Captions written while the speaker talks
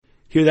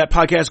Hear That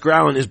Podcast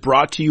Growlin' is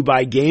brought to you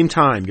by Game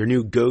Time, your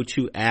new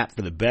go-to app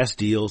for the best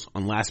deals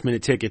on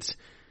last-minute tickets.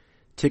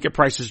 Ticket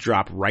prices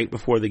drop right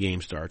before the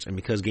game starts, and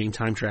because Game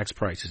Time tracks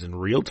prices in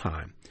real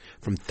time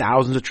from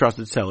thousands of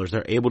trusted sellers,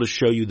 they're able to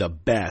show you the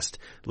best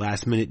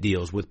last-minute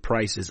deals with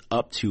prices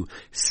up to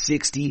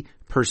 60%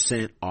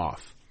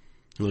 off.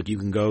 Look, you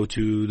can go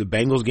to the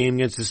Bengals game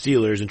against the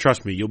Steelers, and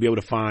trust me, you'll be able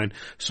to find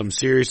some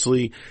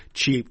seriously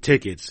cheap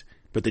tickets,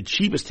 but the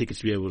cheapest tickets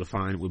to be able to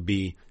find would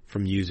be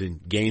from using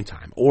Game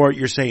Time. Or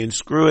you're saying,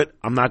 screw it,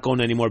 I'm not going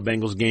to any more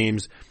Bengals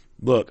games.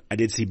 Look, I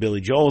did see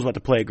Billy Joel's about to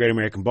play at Great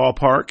American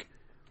Ballpark.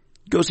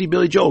 Go see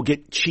Billy Joel.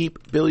 Get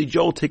cheap Billy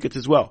Joel tickets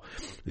as well.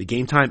 The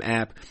Game Time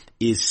app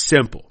is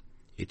simple.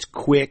 It's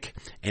quick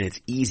and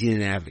it's easy to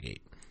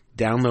navigate.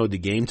 Download the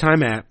Game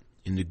Time app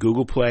in the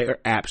Google Play or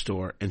App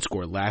Store and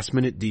score last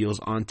minute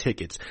deals on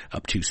tickets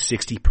up to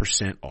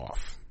 60%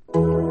 off.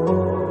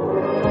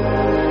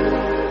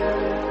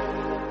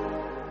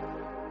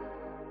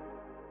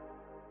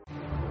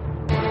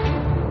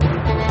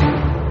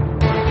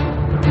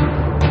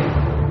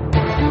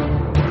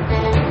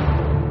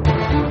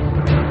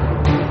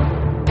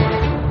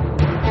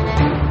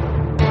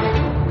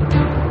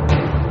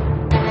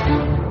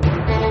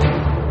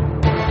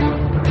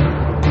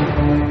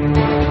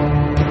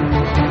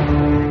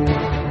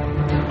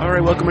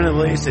 Welcome into the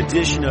latest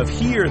edition of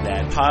Hear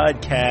That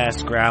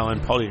Podcast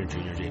Growlin'. Paul Dieter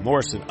Jr., Jay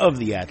Morrison of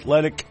The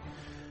Athletic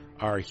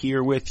are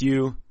here with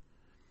you.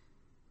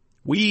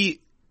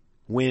 We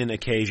win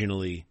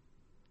occasionally,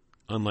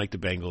 unlike the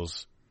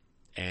Bengals,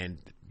 and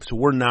so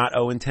we're not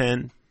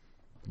 0-10,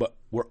 but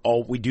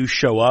we do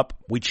show up.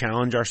 We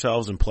challenge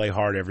ourselves and play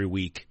hard every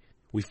week.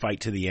 We fight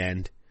to the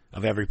end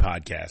of every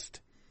podcast.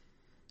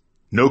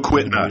 No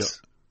quitting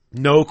us.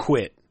 No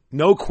quit.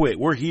 No quit.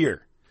 We're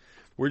here.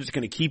 We're just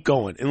going to keep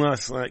going.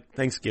 Unless, like,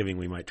 Thanksgiving,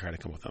 we might try to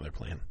come up with another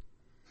plan.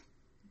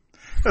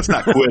 That's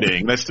not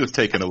quitting. That's just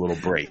taking a little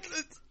break.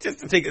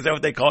 Just to take, is that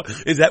what they call it?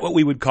 Is that what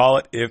we would call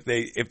it if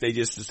they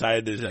just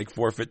decided to, like,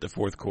 forfeit the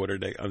fourth quarter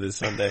day on this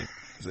Sunday?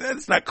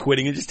 It's not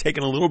quitting. It's just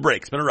taking a little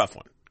break. It's been a rough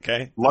one.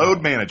 Okay?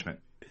 Load management.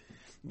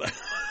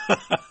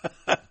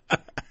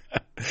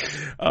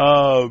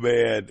 Oh,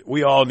 man.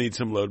 We all need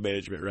some load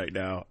management right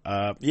now.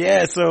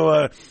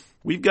 So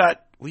we've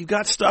got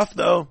stuff,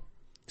 though.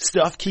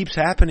 Stuff keeps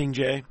happening,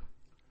 Jay.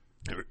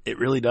 It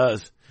really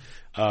does.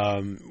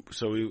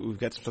 So we've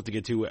got some stuff to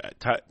get to.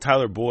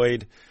 Tyler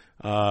Boyd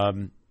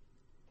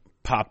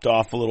popped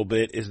off a little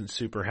bit. Isn't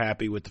super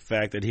happy with the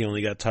fact that he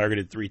only got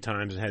targeted 3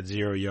 times and had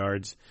 0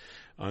 yards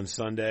on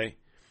Sunday.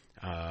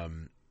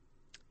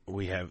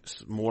 We have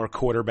more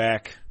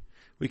quarterback.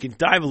 We can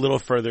dive a little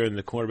further in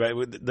the quarterback.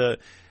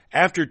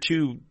 After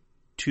two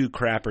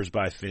crappers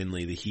by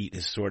Finley, the heat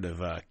has sort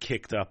of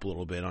kicked up a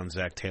little bit on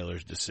Zach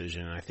Taylor's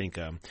decision. I think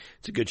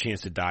it's a good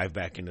chance to dive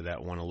back into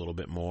that one a little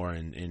bit more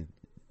and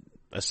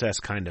assess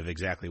kind of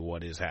exactly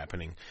what is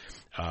happening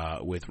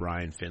with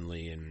Ryan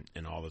Finley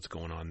and all that's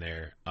going on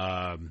there.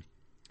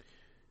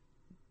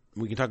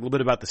 We can talk a little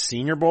bit about the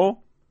Senior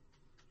Bowl,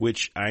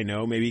 which I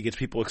know maybe gets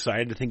people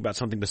excited to think about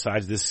something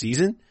besides this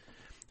season.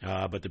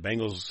 But the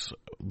Bengals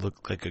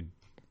look like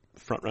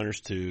front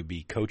runners to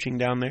be coaching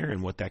down there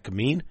and what that could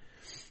mean.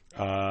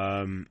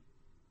 We're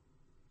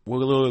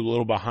a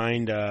little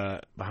behind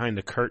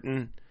the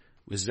curtain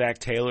with Zach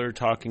Taylor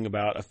talking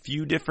about a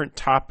few different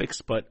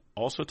topics, but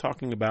also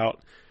talking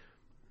about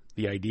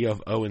the idea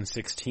of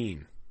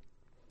 0-16.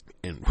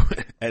 And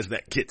as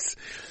that gets,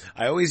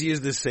 I always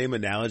use this same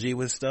analogy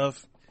with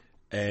stuff,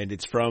 and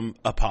it's from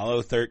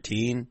Apollo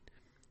 13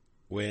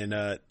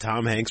 when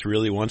Tom Hanks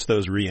really wants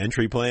those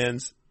re-entry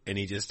plans, and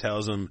he just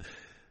tells him,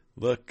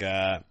 look,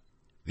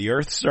 the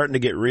Earth's starting to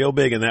get real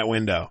big in that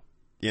window.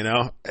 You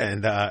know,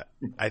 and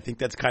I think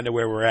that's kind of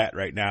where we're at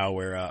right now,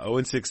 where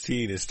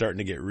 0-16 is starting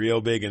to get real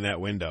big in that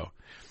window,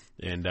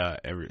 and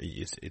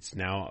it's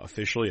now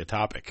officially a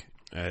topic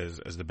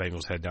as the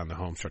Bengals head down the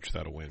home stretch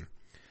without a win.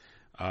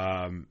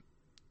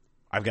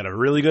 I've got a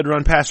really good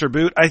run passer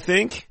boot. I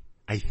think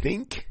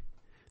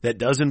that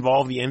does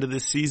involve the end of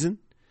this season,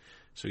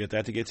 so we got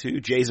that to get to.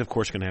 Jay's of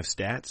course going to have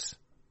stats.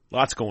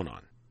 Lots going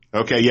on.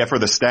 Okay, yeah, for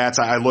the stats,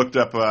 I looked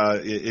up,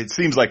 it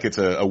seems like it's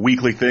a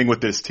weekly thing with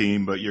this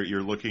team, but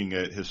you're looking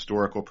at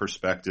historical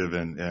perspective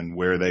and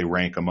where they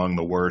rank among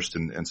the worst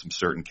in some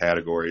certain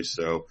categories.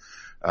 So,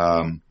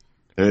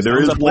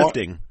 there is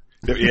uplifting.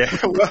 Yeah,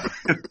 well,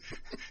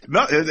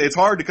 no, it's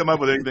hard to come up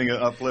with anything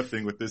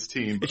uplifting with this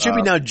team. It should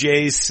be now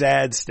Jay's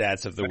sad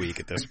stats of the week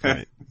at this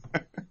point.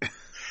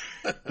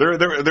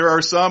 There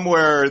are some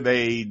where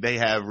they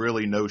have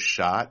really no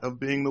shot of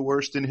being the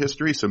worst in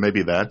history, so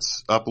maybe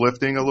that's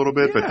uplifting a little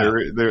bit. Yeah.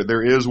 But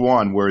there is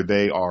one where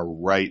they are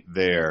right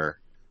there,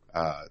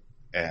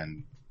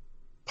 and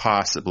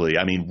possibly,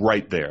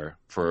 right there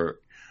for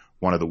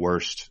one of the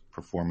worst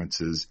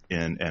performances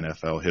in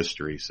NFL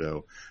history.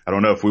 So I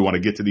don't know if we want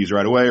to get to these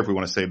right away or if we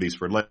want to save these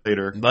for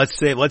later. Let's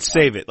save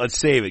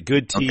it.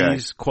 Good tease, okay.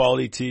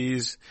 Quality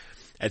tease.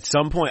 At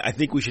some point, I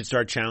think we should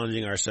start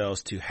challenging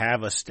ourselves to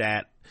have a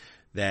stat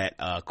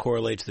that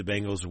correlates the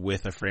Bengals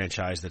with a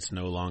franchise that's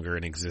no longer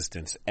in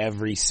existence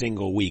every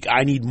single week.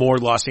 I need more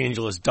Los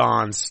Angeles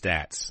Dons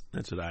stats.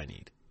 That's what I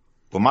need.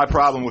 Well, my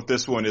problem with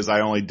this one is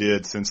I only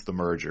did since the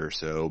merger,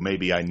 so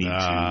maybe I need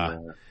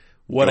to.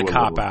 What a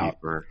cop-out.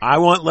 I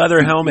want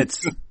leather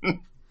helmets.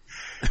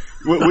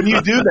 When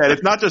you do that,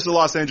 it's not just the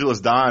Los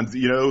Angeles Dons.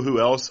 You know who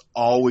else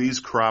always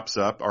crops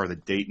up are the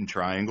Dayton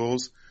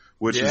Triangles,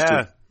 which is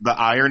the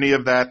irony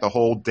of that. The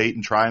whole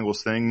Dayton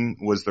Triangles thing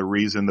was the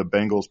reason the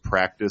Bengals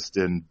practiced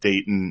in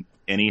Dayton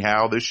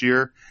anyhow this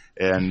year.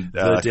 And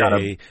the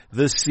day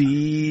the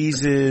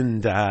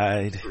season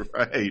died.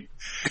 Right.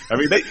 I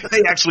mean,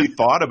 they actually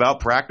thought about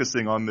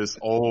practicing on this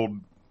old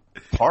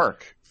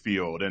park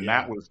field, and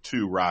that was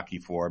too rocky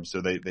for them.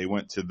 So they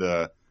went to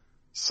the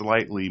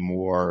slightly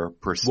more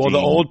pristine. Well,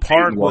 the old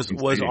park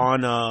was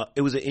on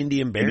it was an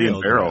Indian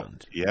burial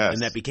ground. Yes.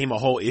 And that became a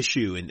whole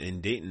issue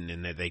in Dayton,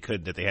 and that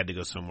they had to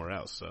go somewhere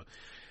else. So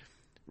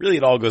really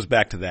it all goes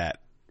back to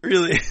that.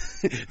 Really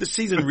the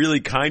season really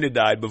kind of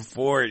died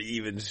before it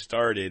even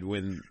started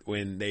when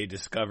they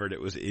discovered it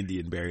was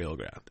Indian burial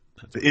ground.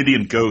 The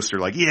Indian ghosts are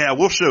like, "Yeah,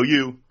 we'll show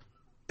you."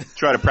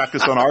 Try to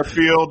practice on our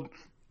field.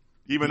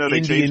 Even though they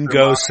Indian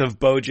ghosts of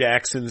Bo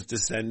Jackson's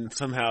descent,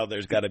 somehow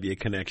there's got to be a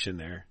connection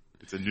there.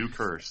 It's a new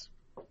curse.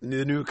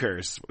 The new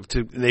curse.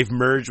 They've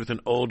merged with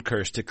an old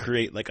curse to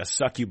create like a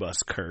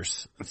succubus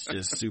curse. It's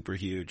just super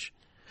huge.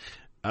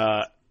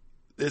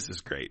 This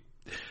is great.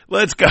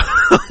 Let's go.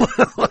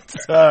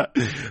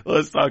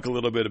 Let's talk a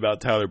little bit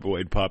about Tyler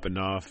Boyd popping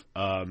off.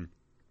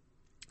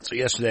 So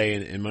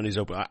yesterday in Monday's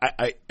Open,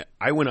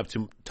 I went up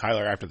to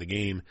Tyler after the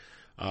game.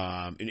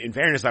 In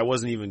fairness, I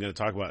wasn't even going to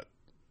talk about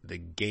the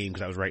game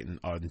because I was writing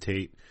on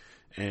tape,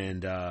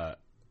 and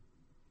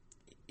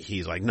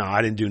he's like, "No,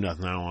 I didn't do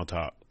nothing. I don't want to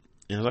talk."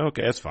 And I was like,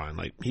 "Okay, that's fine."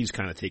 Like, he's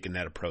kind of taking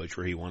that approach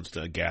where he wants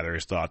to gather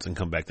his thoughts and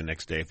come back the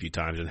next day a few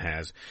times, and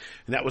has.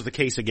 And that was the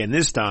case again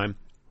this time.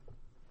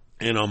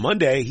 And on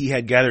Monday, he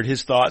had gathered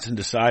his thoughts and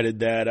decided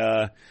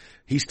that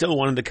he still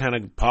wanted to kind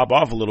of pop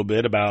off a little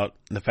bit about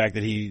the fact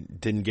that he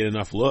didn't get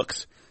enough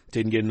looks,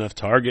 didn't get enough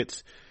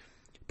targets,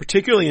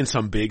 particularly in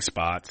some big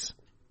spots.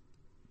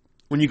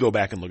 When you go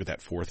back and look at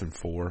that 4th and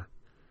 4,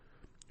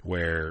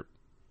 where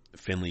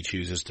Finley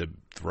chooses to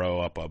throw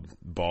up a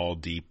ball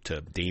deep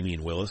to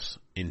Damian Willis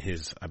in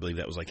his, I believe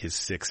that was like his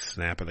 6th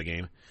snap of the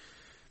game.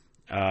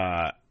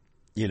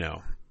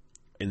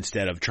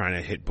 Instead of trying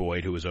to hit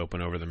Boyd, who was open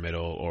over the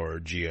middle, or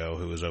Gio,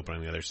 who was open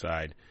on the other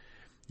side,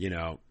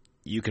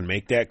 you can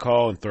make that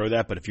call and throw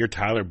that. But if you're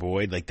Tyler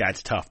Boyd, like,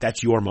 that's tough.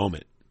 That's your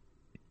moment.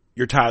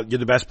 You're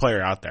the best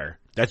player out there.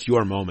 That's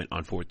your moment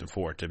on 4th and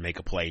 4 to make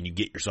a play, and you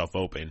get yourself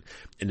open,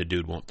 and the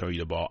dude won't throw you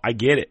the ball. I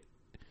get it.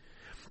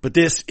 But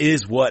this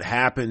is what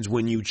happens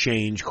when you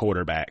change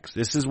quarterbacks.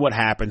 This is what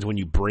happens when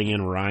you bring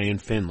in Ryan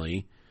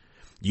Finley.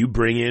 You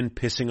bring in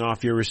pissing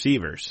off your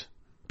receivers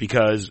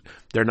because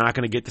they're not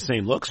going to get the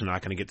same looks. They're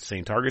not going to get the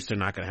same targets. They're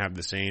not going to have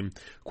the same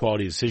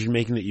quality decision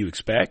making that you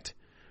expect,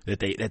 that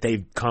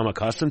they've come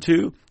accustomed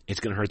to.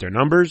 It's going to hurt their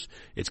numbers.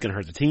 It's going to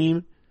hurt the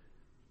team.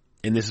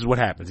 And this is what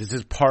happens. This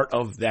is part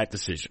of that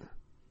decision.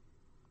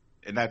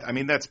 And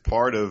that's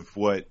part of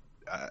what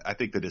I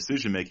think the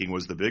decision making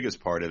was the biggest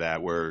part of that,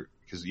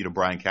 because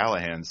Brian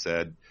Callahan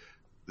said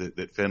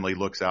that Finley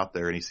looks out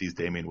there and he sees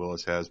Damian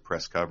Willis has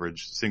press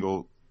coverage,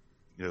 single,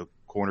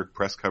 corner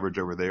press coverage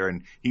over there,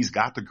 and he's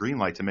got the green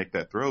light to make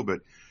that throw.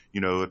 But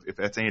if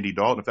that's Andy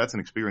Dalton, if that's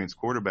an experienced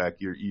quarterback,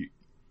 you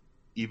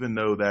even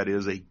though that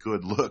is a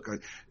good look,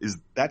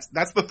 that's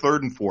the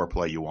 3rd and 4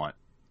 play you want,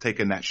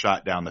 taking that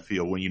shot down the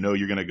field when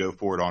you're going to go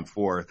for it on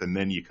 4th, and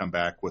then you come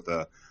back with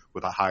a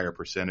higher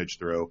percentage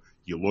throw.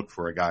 You look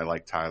for a guy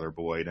like Tyler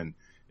Boyd,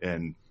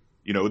 and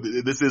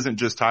this isn't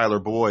just Tyler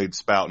Boyd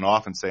spouting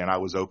off and saying I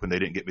was open, they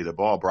didn't get me the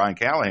ball. Brian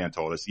Callahan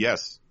told us,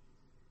 yes,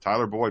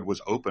 Tyler Boyd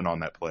was open on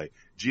that play.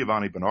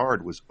 Giovanni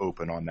Bernard was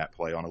open on that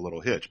play on a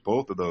little hitch.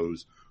 Both of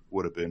those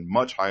would have been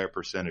much higher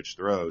percentage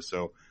throws.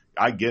 So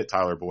I get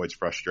Tyler Boyd's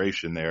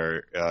frustration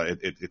there.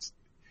 It's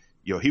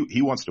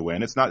he wants to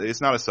win. It's not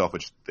a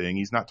selfish thing.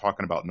 He's not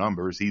talking about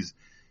numbers.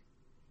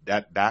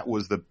 That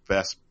was the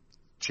best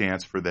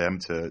chance for them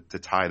to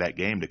tie that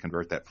game, to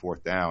convert that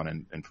 4th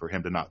down, and for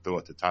him to not throw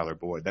it to Tyler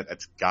Boyd.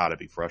 That's got to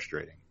be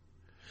frustrating.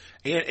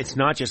 And it's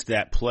not just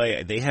that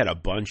play. They had a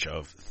bunch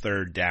of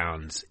 3rd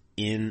downs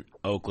in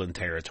Oakland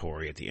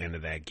territory at the end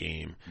of that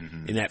game,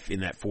 in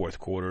that 4th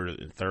quarter,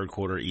 3rd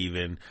quarter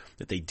even,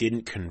 that they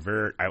didn't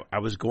convert. I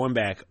was going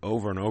back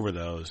over and over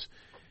those,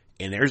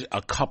 and there's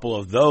a couple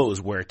of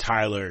those where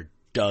Tyler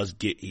does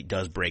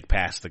break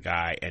past the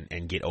guy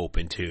and get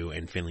open too,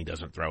 and Finley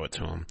doesn't throw it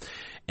to him.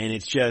 And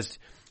it's just,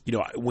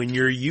 when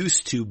you're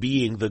used to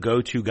being the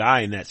go-to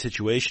guy in that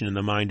situation in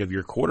the mind of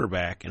your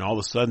quarterback, and all of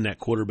a sudden that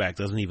quarterback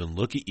doesn't even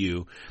look at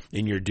you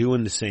and you're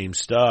doing the same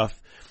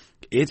stuff,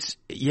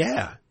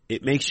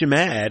 it makes you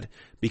mad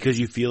because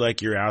you feel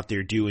like you're out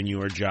there doing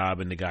your job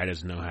and the guy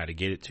doesn't know how to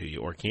get it to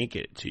you or can't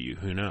get it to you.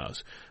 Who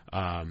knows?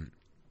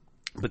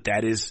 But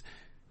that is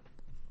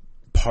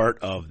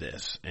part of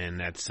this, and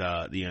that's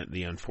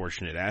the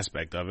unfortunate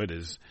aspect of it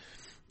is,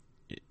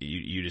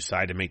 you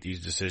decide to make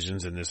these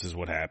decisions, and this is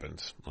what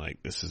happens.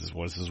 Like, this is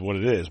what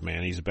it is,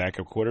 man. He's a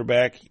backup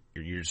quarterback.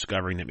 You're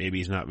discovering that maybe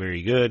he's not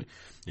very good,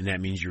 and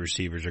that means your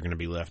receivers are going to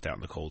be left out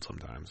in the cold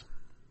sometimes.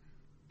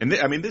 And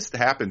this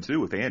happened too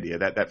with Andy.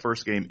 That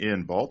first game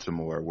in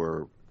Baltimore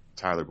where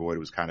Tyler Boyd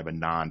was kind of a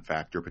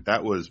non-factor, but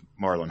that was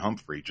Marlon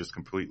Humphrey just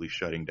completely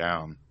shutting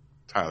down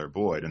Tyler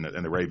Boyd, and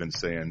the Ravens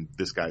saying,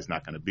 this guy's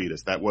not going to beat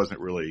us. That wasn't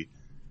really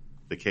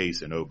the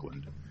case in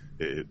Oakland.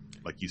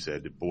 Like you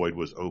said, Boyd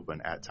was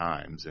open at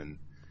times,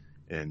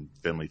 and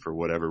Finley, for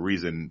whatever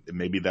reason,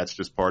 maybe that's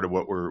just part of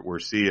what we're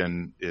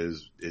seeing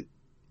is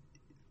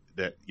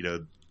that,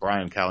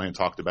 Brian Callahan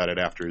talked about it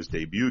after his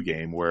debut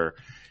game where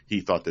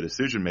he thought the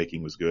decision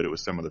making was good. It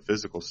was some of the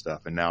physical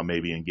stuff. And now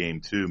maybe in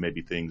game 2,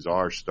 maybe things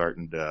are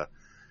starting to,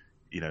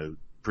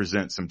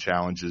 present some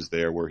challenges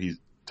there where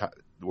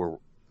where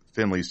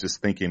Finley's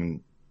just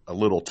thinking a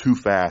little too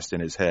fast in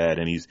his head,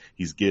 and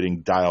he's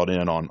getting dialed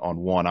in on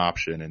one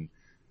option and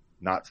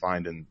not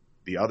finding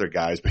the other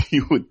guys. But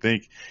you would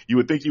think you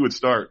would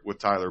start with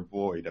Tyler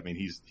Boyd. I mean,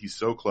 he's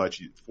so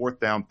clutch. 4th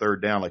down,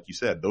 3rd down, like you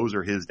said, those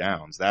are his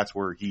downs. That's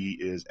where he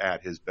is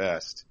at his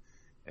best.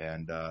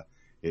 And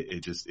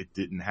it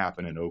didn't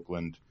happen in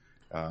Oakland.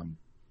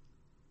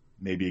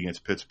 Maybe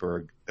against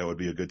Pittsburgh, that would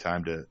be a good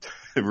time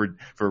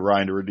for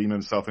Ryan to redeem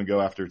himself and go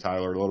after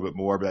Tyler a little bit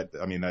more. But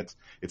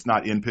it's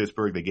not in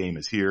Pittsburgh. The game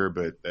is here,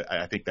 but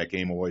I think that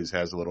game always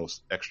has a little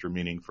extra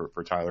meaning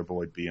for Tyler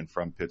Boyd being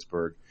from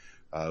Pittsburgh.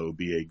 It would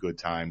be a good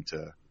time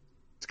to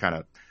kind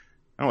of,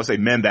 I don't want to say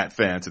mend that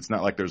fence. It's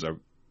not like there's a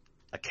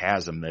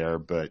chasm there,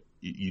 but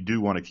you do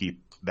want to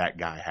keep that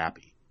guy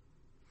happy.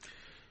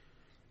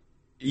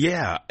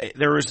 Yeah,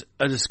 there was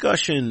a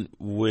discussion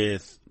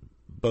with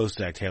both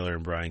Zach Taylor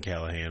and Brian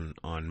Callahan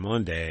on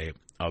Monday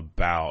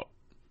about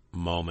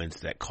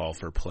moments that call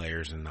for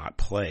players and not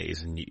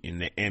plays,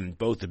 and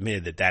both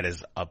admitted that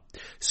is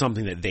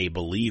something that they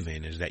believe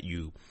in, is that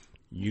you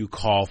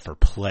call for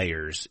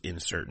players in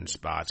certain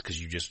spots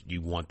because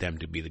you want them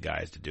to be the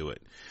guys to do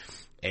it,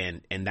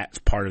 and that's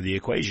part of the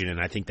equation, and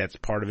I think that's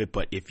part of it.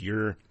 But if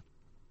you're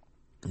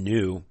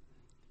new,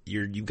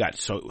 you've got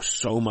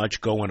so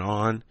much going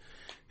on,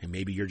 and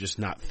maybe you're just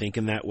not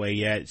thinking that way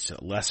yet. It's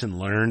a lesson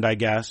learned, I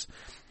guess,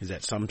 is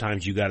that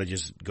sometimes you got to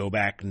just go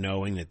back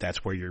knowing that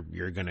that's where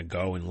you're going to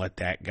go and let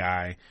that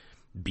guy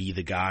be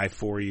the guy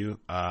for you.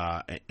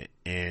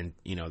 And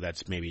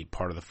that's maybe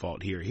part of the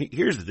fault here.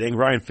 Here's the thing.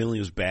 Ryan Finley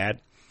was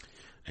bad,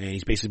 and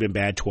he's basically been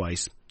bad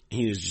twice.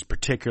 He was just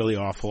particularly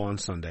awful on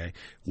Sunday.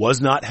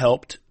 Was not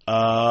helped,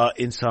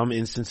 in some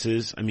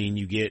instances. I mean,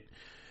 you get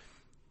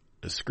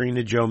a screen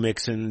to Joe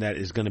Mixon that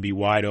is going to be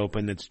wide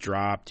open that's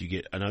dropped. You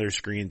get another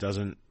screen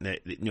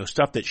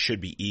stuff that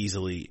should be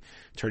easily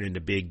turned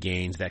into big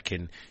gains that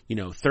can,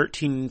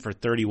 13 for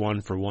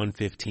 31 for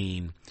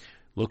 115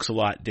 looks a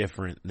lot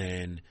different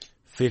than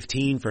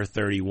 15 for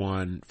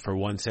 31 for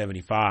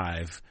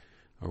 175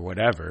 or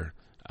whatever,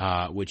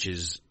 which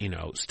is,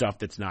 stuff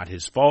that's not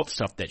his fault,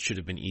 stuff that should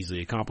have been easily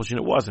accomplished, and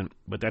it wasn't,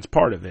 but that's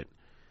part of it.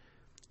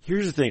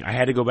 Here's the thing. I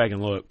had to go back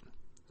and look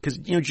because,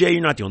 Jay,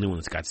 you're not the only one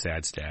that's got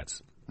sad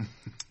stats.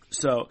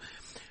 So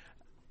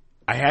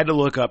I had to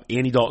look up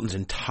Andy Dalton's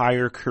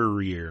entire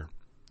career.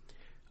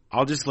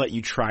 I'll just let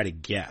you try to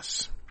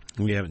guess.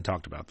 We haven't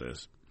talked about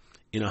this.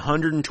 In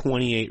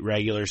 128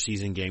 regular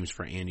season games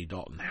for Andy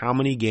Dalton, how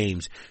many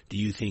games do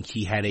you think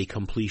he had a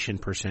completion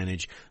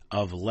percentage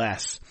of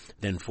less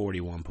than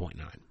 41.9?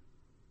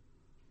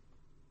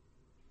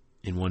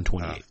 In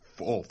 128.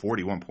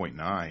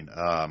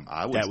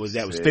 41.9. That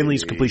was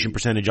Finley's completion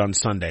percentage on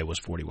Sunday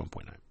was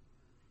 41.9.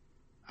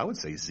 I would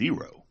say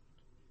 0.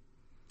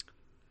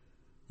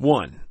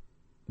 1.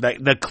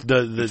 The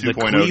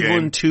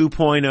Cleveland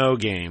 2.0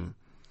 game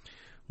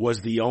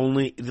was the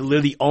only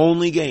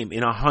game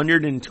in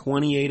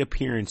 128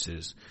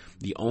 appearances,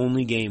 the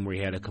only game where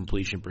he had a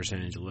completion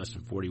percentage of less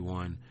than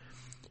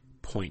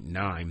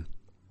 41.9.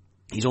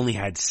 He's only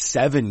had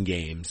 7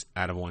 games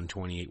out of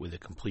 128 with a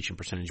completion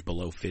percentage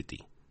below 50.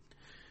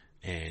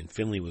 And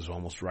Finley was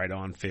almost right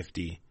on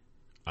 50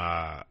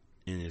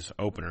 in his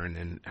opener, and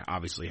then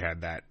obviously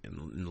had that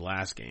in the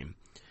last game.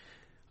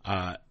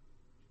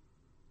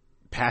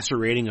 Passer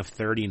rating of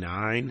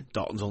 39.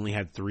 Dalton's only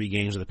had 3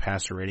 games with a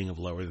passer rating of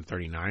lower than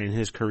 39 in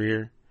his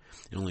career,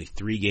 and only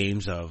 3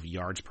 games of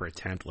yards per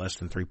attempt less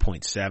than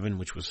 3.7,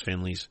 which was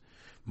Finley's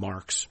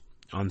marks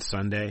on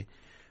Sunday.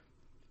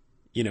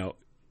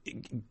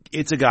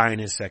 It's a guy in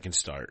his second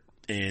start,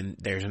 and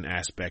there's an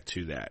aspect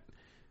to that.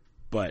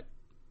 But,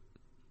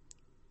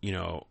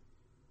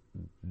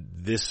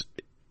 this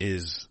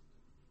was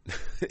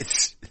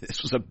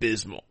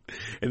abysmal,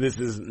 and this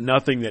is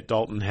nothing that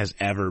Dalton has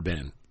ever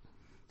been.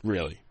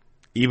 Really,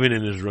 even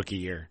in his rookie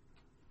year.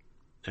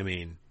 I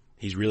mean,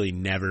 he's really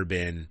never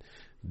been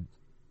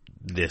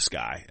this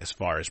guy as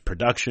far as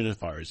production, as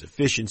far as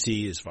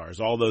efficiency, as far as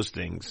all those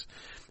things.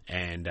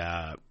 And,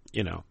 I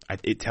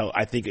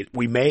think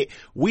we may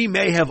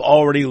have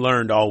already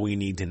learned all we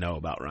need to know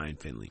about Ryan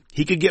Finley.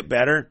 He could get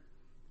better,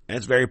 and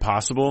it's very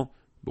possible,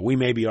 but we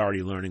may be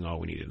already learning all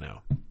we need to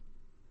know.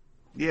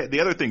 Yeah,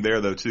 the other thing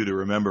there, though, too, to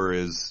remember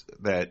is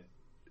that,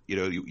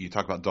 you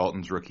talk about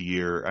Dalton's rookie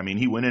year. I mean,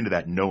 he went into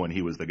that knowing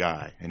he was the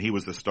guy, and he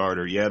was the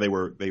starter. Yeah, they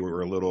were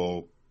a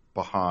little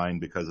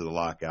behind because of the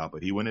lockout,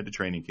 but he went into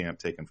training camp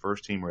taking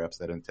first-team reps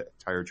that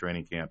entire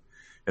training camp.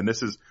 And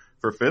this is,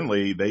 for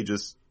Finley,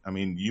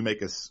 you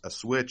make a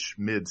switch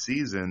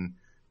mid-season,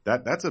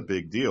 that's a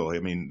big deal. I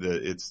mean,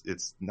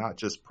 it's not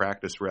just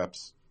practice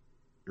reps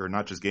or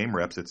not just game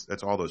reps.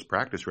 That's all those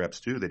practice reps,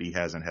 too, that he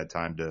hasn't had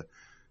time to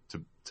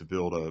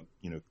build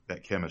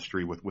that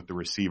chemistry with the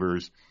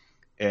receivers.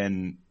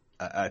 And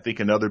I think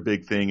another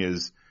big thing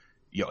is,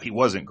 he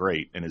wasn't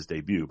great in his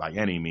debut by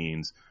any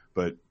means,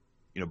 but,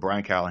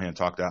 Brian Callahan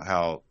talked about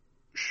how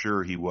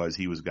sure he was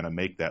going to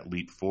make that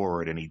leap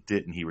forward, and he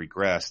didn't. He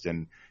regressed.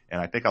 And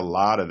I think a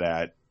lot of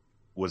that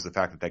was the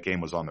fact that game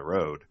was on the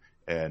road,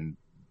 and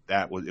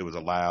it was a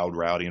loud,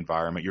 rowdy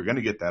environment. You're going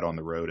to get that on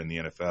the road in the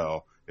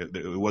NFL.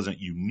 It wasn't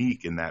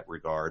unique in that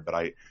regard, but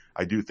I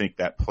do think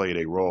that played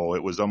a role.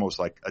 It was almost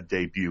like a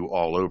debut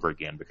all over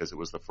again because it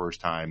was the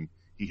first time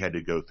he had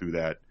to go through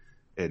that.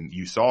 And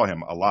you saw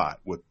him a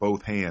lot with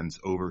both hands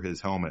over his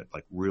helmet,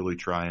 like really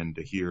trying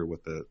to hear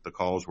what the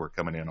calls were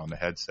coming in on the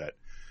headset.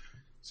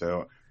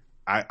 So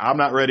I'm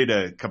not ready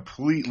to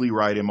completely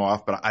write him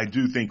off, but I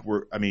do think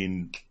we're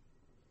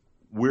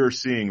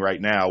seeing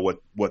right now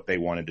what they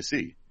wanted to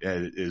see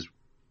is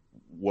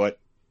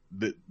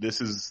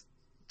this is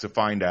to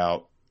find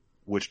out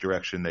which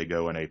direction they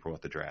go in April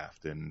at the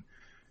draft. And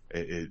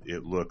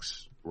it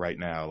looks right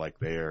now like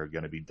they're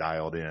going to be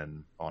dialed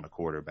in on a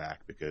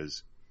quarterback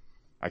because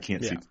I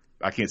can't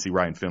see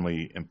Ryan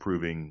Finley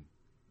improving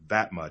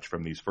that much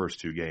from these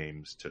first two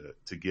games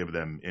to give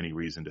them any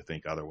reason to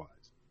think otherwise.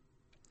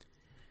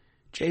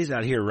 Jay's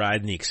out here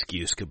riding the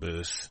excuse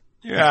caboose.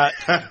 Yeah,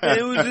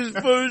 it was his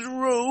first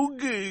road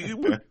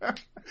game.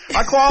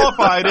 I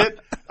qualified it.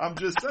 I'm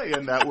just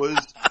saying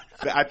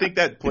I think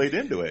that played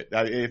into it.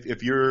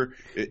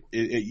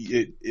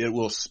 It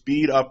will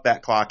speed up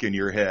that clock in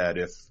your head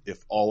if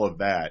all of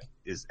that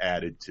is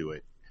added to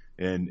it.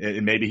 And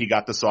maybe he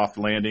got the soft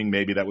landing.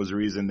 Maybe that was the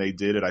reason they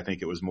did it. I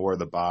think it was more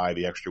the bye,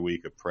 the extra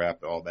week of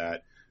prep, all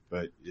that.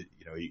 But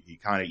he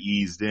kind of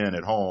eased in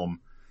at home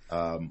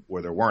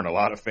where there weren't a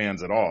lot of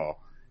fans at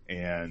all,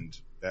 and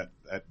that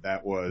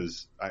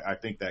was I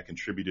think that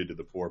contributed to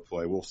the poor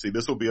play. We'll see.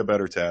 This will be a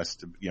better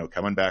test.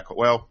 Coming back.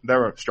 Well,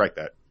 strike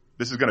that.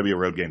 This is going to be a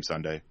road game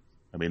Sunday.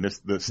 I mean,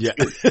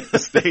 the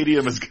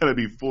stadium is going to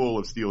be full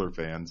of Steeler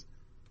fans.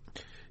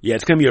 Yeah,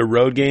 it's going to be a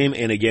road game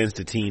and against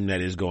a team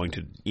that is going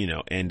to,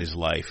 end his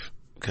life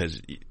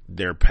because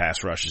their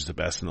pass rush is the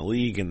best in the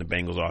league and the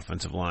Bengals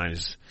offensive line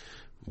is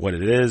what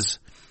it is.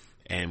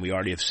 And we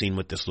already have seen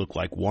what this looked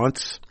like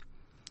once.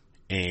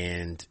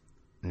 And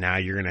now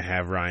you're going to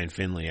have Ryan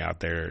Finley out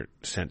there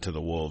sent to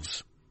the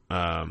Wolves,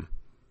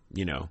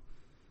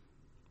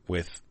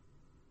 with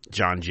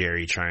John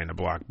Jerry trying to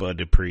block Bud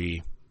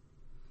Dupree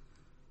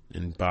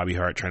and Bobby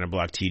Hart trying to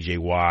block TJ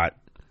Watt.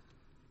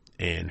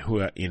 And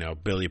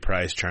Billy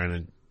Price trying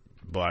to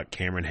block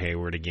Cameron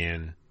Hayward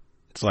again.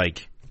 It's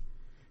like,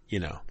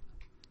 there's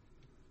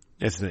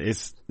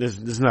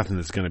nothing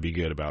that's going to be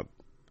good about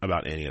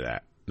any of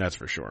that. That's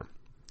for sure.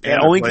 And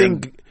they're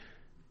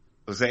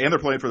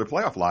playing for their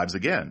playoff lives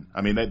again.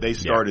 I mean, they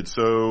started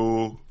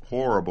so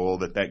horrible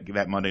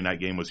that Monday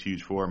night game was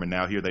huge for them, and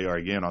now here they are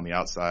again on the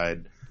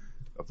outside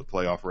of the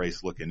playoff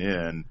race looking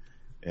in,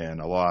 and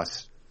a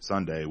loss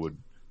Sunday would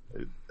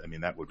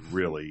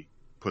really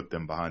put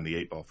them behind the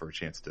eight ball for a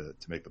chance to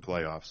make the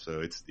playoffs.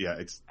 So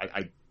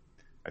I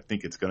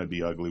think it's going to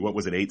be ugly. What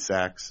was it? 8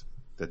 sacks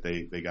that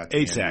they got?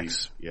 8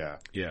 sacks. Yeah.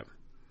 Yeah.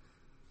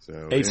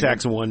 So 8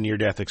 sacks and 1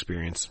 near-death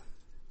experience.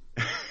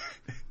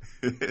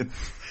 And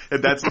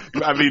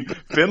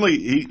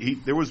Finley,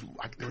 there was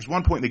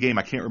one point in the game,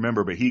 I can't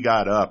remember, but he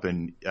got up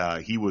and,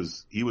 he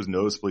was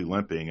noticeably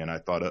limping, and I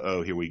thought,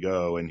 oh, here we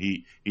go. And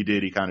he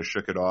kind of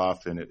shook it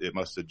off, and it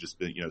must have just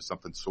been,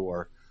 something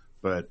sore.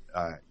 But,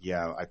 I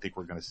think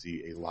we're going to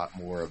see a lot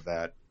more of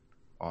that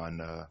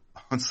on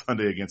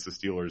Sunday against the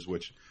Steelers,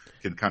 which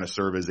can kind of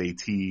serve as a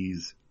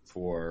tease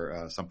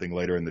for, something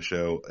later in the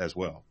show as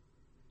well.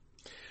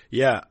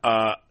 Yeah.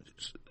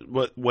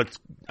 What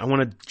I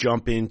want to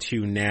jump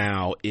into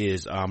now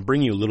is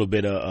bring you a little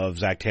bit of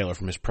Zach Taylor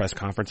from his press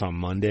conference on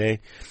Monday,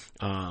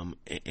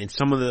 and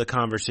some of the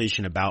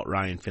conversation about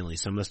Ryan Finley,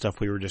 some of the stuff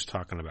we were just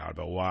talking about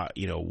why,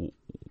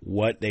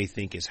 what they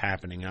think is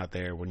happening out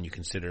there when you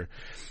consider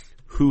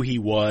who he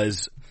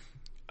was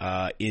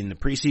in the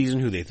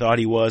preseason, who they thought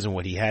he was, and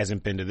what he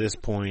hasn't been to this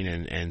point,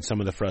 and some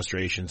of the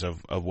frustrations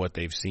of what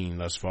they've seen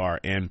thus far.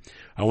 And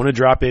I want to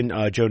drop in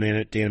Joe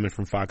Danneman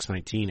from Fox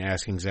 19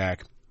 asking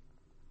Zach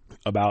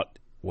about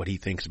what he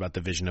thinks about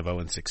the vision of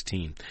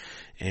 0-16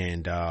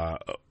 and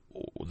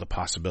the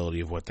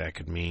possibility of what that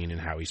could mean and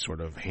how he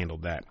sort of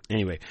handled that.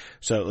 Anyway,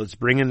 so let's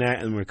bring in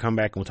that, and we'll come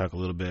back and we'll talk a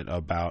little bit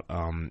about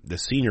the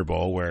Senior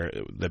Bowl, where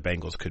the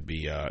Bengals could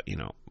be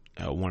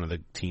one of the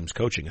teams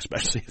coaching,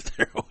 especially if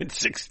they're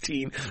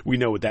 0-16. We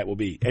know what that will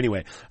be.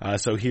 Anyway,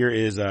 so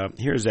here's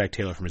Zach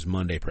Taylor from his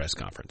Monday press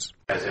conference.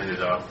 Has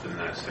ended up in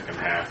that second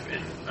half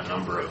in a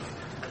number of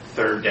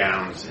third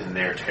downs in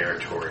their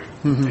territory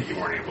that you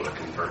weren't able to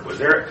convert. Was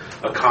there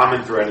a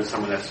common thread in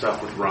some of that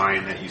stuff with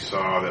Ryan that you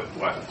saw,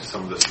 that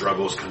some of the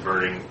struggles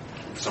converting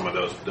some of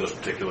those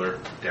particular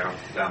down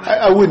there?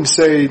 I wouldn't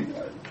say.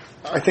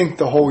 I think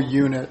the whole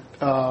unit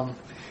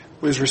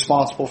was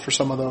responsible for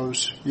some of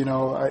those. You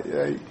know,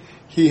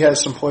 he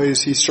has some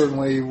plays he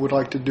certainly would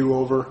like to do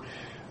over,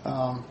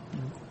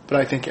 but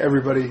I think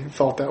everybody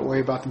felt that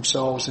way about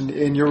themselves.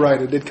 And you're right,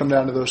 it did come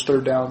down to those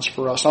third downs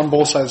for us on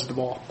both sides of the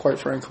ball, quite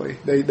frankly.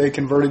 They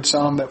converted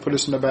some that put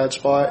us in a bad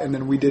spot, and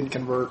then we didn't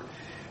convert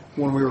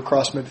when we were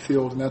across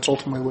midfield, and that's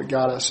ultimately what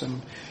got us.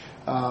 And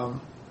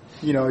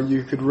you know,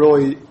 you could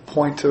really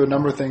point to a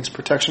number of things: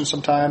 protection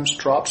sometimes,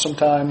 drops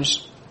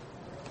sometimes.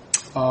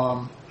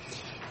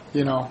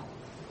 You know,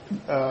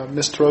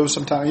 missed throws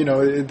sometimes. You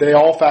know, they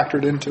all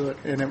factored into it,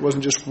 and it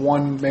wasn't just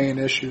one main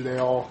issue. They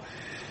all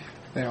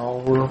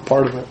were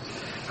part of it.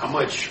 How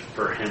much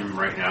for him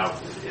right now,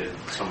 in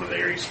some of the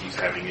areas he's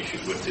having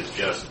issues with, is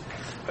just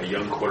a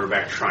young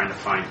quarterback trying to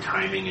find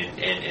timing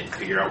and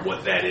figure out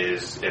what that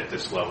is at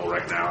this level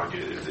right now?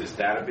 Is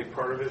that a big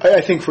part of it?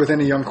 I think with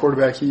any young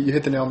quarterback, you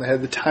hit the nail on the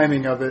head. The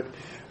timing of it.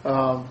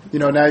 You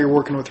know, now you're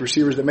working with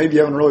receivers that maybe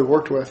you haven't really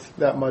worked with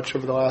that much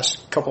over the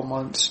last couple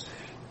months,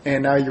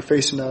 and now you're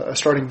facing a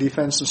starting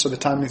defense, and so the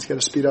timing's got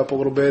to speed up a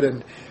little bit.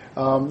 And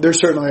there's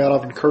certainly a lot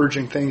of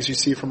encouraging things you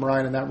see from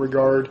Ryan in that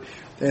regard,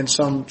 and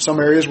some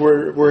areas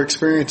where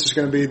experience is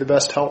going to be the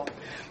best help.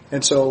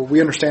 And so we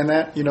understand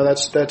that. You know,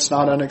 that's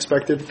not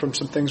unexpected from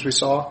some things we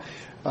saw.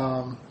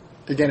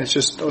 Again, it's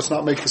just let's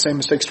not make the same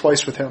mistakes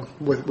twice with him.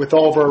 With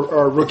all of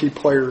our rookie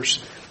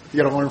players,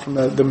 you got to learn from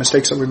the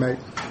mistakes that we make.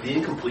 The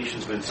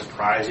incompletion's been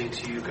surprising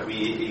to you. I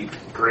mean,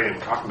 granted,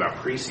 I'm talking about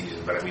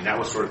preseason, but I mean that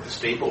was sort of the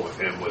staple with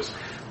him, was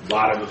a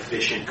lot of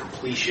efficient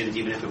completions,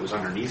 even if it was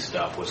underneath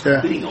stuff, was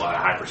completing a lot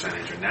of high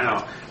percentage. And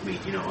now, I mean,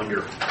 you know,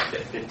 under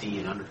 50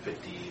 and under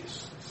 50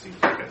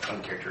 seems like that's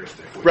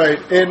uncharacteristic. Right,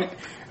 and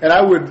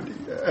I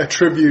would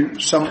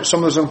attribute some of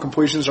those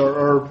incompletions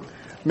are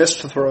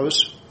missed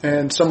throws,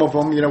 and some of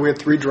them, you know, we had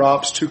 3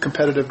 drops, 2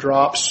 competitive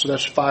drops, so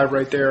that's 5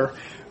 right there.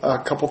 A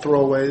couple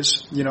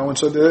throwaways, you know, and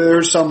so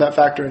there's some that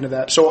factor into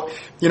that. So,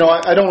 you know,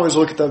 I don't always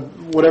look at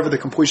whatever the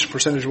completion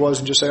percentage was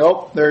and just say,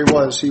 oh, there he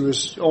was. He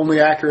was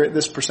only accurate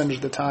this percentage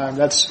of the time.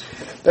 That's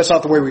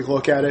not the way we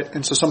look at it,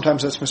 and so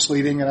sometimes that's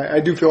misleading. And I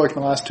do feel like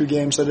in the last 2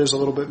 games that is a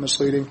little bit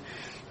misleading.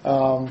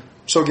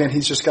 So again,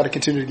 he's just got to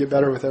continue to get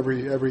better with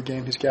every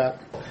game he's got.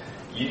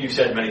 You've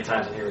said many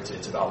times in here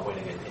it's about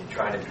winning and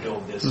trying to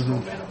build this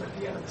momentum at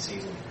the end of the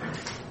season.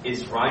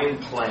 Is Ryan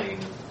playing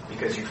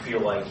because you feel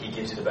like he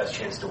gives you the best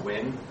chance to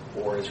win,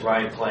 or is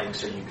Ryan playing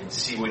so you can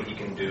see what he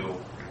can do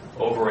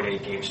over an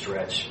 8-game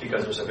stretch?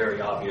 Because there's a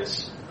very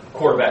obvious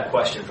quarterback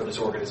question for this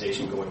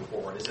organization going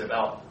forward. Is it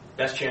about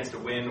best chance to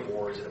win,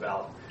 or is it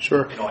about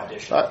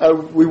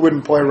audition? We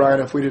wouldn't play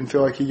Ryan if we didn't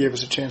feel like he gave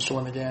us a chance to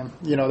win the game.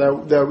 You know,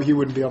 that he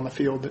wouldn't be on the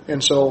field.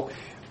 And so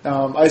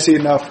I see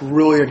enough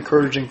really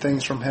encouraging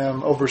things from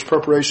him over his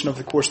preparation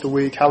over the course of the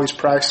week, how he's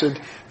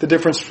practiced, the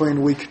difference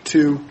between week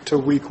 2 to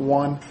week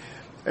 1.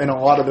 In a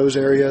lot of those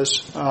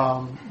areas,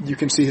 you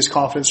can see his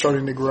confidence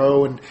starting to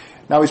grow, and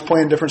now he's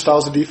playing different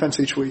styles of defense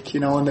each week,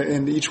 you know,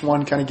 and each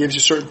one kind of gives you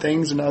certain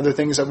things and other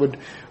things that would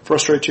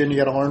frustrate you and you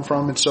got to learn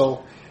from. And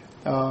so,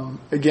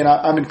 again,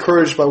 I'm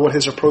encouraged by what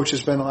his approach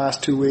has been the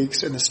last 2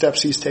 weeks and the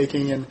steps he's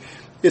taking. And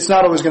it's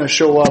not always going to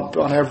show up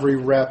on every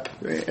rep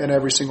in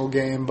every single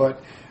game,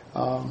 but,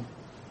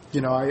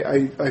 you know,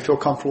 I feel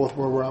comfortable with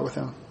where we're at with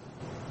him.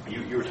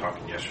 You were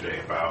talking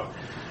yesterday about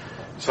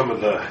some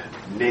of the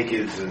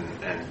nakeds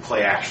and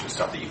play action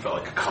stuff that you felt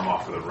like could come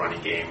off of the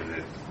running game and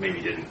that maybe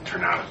didn't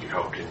turn out as you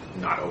hoped,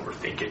 and not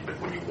overthink it. But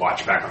when you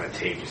watch back on the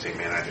tape, you say,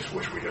 man, I just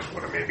wish we just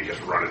would have maybe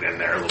just run it in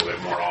there a little bit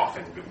more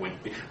often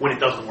when it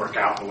doesn't work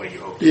out the way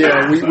you hoped.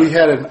 Yeah, we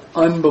had an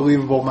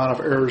unbelievable amount of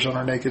errors on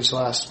our nakeds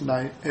last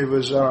night. It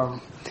was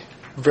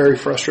very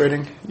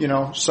frustrating. You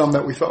know, some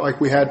that we felt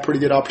like we had pretty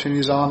good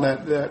opportunities on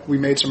that we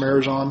made some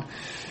errors on.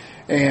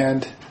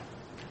 And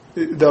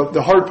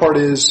the hard part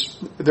is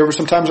there were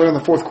some times in the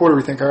fourth quarter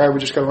we think, all right, we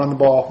just got to run the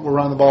ball. We're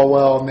running the ball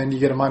well, and then you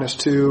get a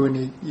 -2,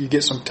 and you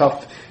get some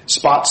tough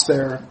spots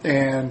there,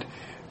 and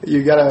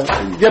you gotta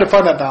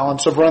find that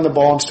balance of running the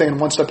ball and staying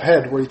one step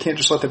ahead, where you can't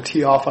just let them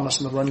tee off on us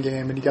in the run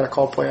game, and you got to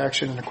call play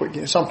action and a quick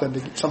game, something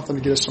to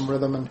get us some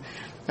rhythm. And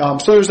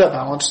so there's that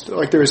balance,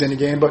 like there is any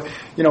game. But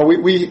you know,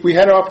 we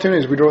had our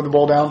opportunities. We drove the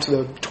ball down to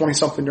the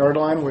 20-something yard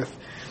line with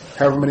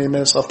however many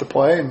minutes left to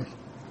play, and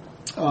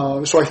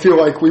so I feel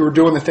like we were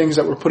doing the things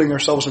that were putting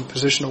ourselves in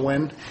position to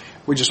win.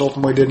 We just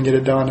ultimately didn't get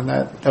it done, and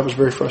that was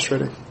very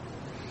frustrating.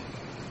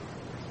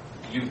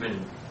 You've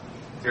been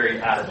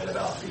very adamant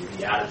about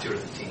the attitude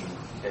of the team.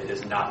 It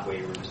has not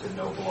wavered. There's been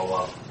no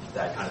blow-up.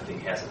 That kind of thing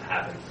hasn't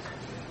happened.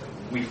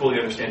 We fully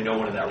understand no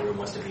one in that room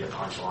wants to be a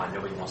punchline.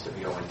 Nobody wants to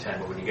be 0-10.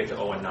 But when you get to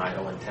 0-9,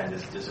 0-10,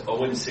 does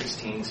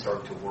 0-16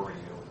 start to worry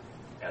you?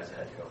 as a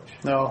head coach?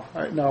 No,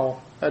 I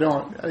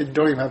don't. I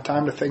don't even have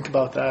time to think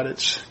about that.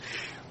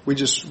 We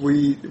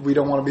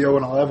don't want to be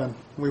 0-11.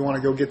 We want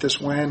to go get this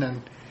win,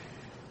 and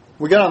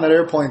we got on that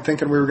airplane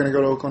thinking we were going to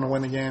go to Oakland and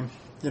win the game.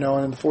 And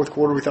in the fourth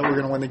quarter we thought we were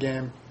going to win the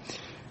game.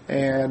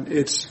 And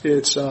it's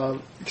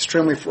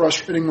extremely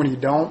frustrating when you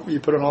don't. You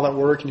put in all that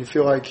work and you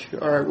feel like,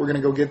 all right, we're going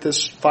to go get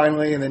this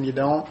finally, and then you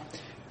don't.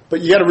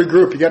 But you got to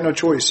regroup. You got no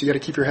choice. You got to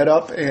keep your head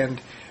up, and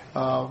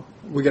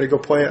we got to go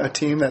play a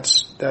team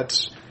that's we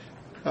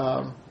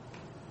got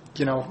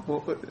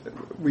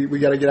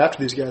to get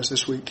after these guys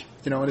this week.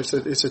 And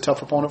it's a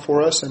tough opponent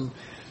for us, and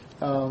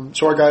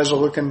so our guys are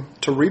looking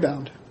to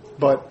rebound,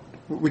 but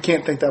we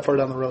can't think that far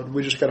down the road.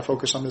 We just got to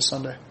focus on this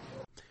Sunday.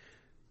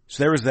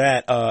 So there was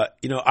that.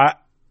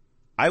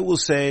 I will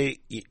say,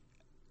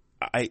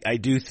 I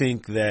do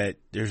think that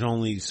there's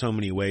only so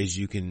many ways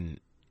you can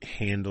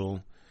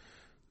handle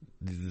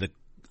the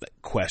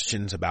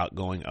questions about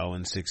going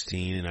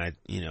 0-16, and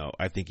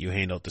I think you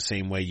handle it the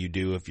same way you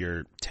do if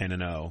you're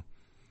 10-0.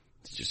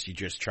 You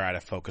just try to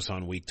focus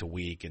on week to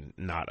week and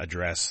not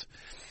address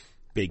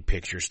big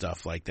picture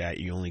stuff like that.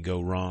 You only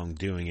go wrong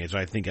doing it. So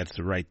I think that's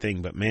the right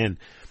thing. But man,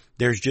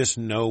 there's just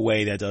no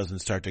way that doesn't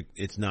start to,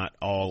 it's not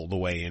all the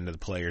way into the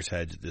players'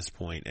 heads at this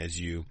point as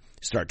you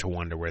start to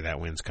wonder where that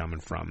win's coming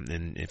from.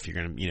 And if you're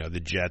going to, the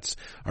Jets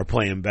are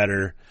playing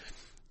better.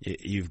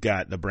 You've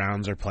got the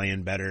Browns are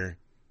playing better.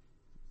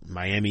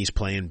 Miami's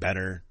playing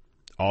better.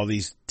 All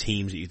these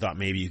teams that you thought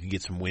maybe you could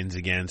get some wins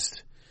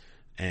against,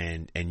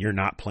 and you're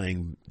not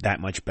playing that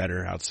much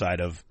better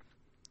outside of,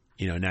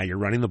 now you're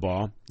running the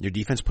ball. Your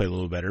defense played a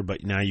little better,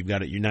 but now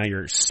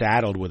you're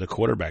saddled with a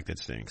quarterback that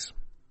stinks.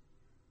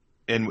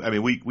 And I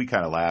mean, we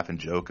kind of laugh and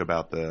joke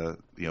about the,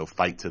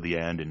 fight to the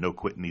end and no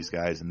quitting these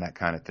guys and that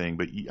kind of thing.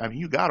 But I mean,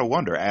 you got to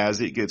wonder as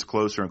it gets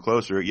closer and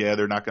closer. Yeah,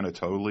 they're not going to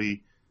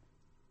totally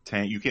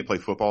tank. You can't play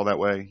football that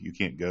way. You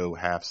can't go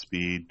half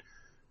speed.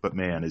 But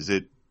man, as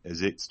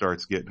it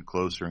starts getting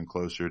closer and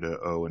closer to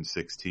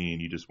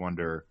 0-16, you just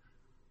wonder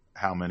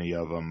how many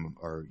of them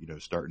are,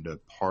 starting to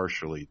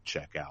partially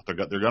check out. They're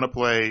going to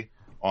play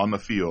on the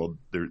field.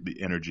 The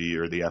energy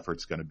or the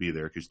effort's going to be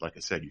there because, like I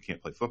said, you can't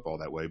play football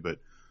that way. But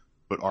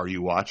are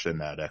you watching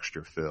that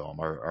extra film?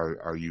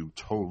 Are you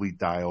totally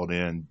dialed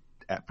in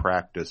at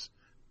practice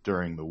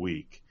during the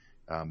week?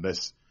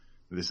 This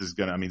is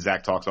going to, I mean,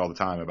 Zach talks all the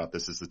time about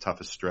this is the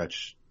toughest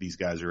stretch these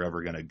guys are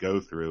ever going to go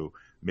through.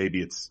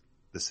 Maybe it's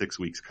the 6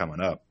 weeks coming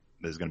up.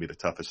 This is going to be the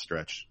toughest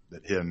stretch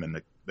that him and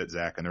that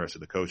Zach and the rest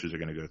of the coaches are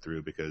going to go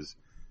through because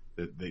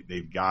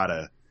they've got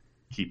to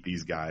keep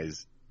these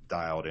guys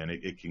dialed in.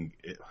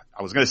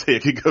 I was going to say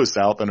it could go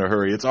south in a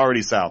hurry. It's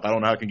already south. I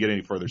don't know how it can get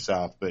any further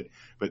south, but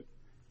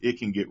it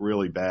can get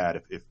really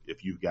bad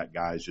if you've got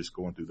guys just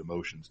going through the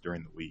motions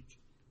during the week.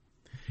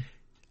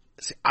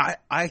 See,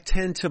 I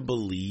tend to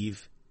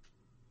believe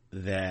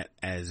that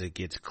as it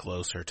gets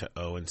closer to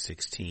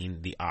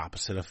 0-16, the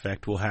opposite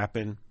effect will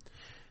happen.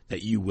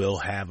 That you will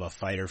have a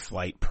fight or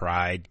flight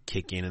pride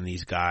kick in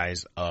these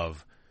guys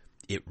of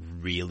it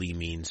really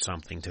means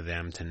something to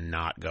them to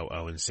not go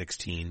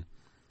 0-16.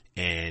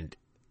 And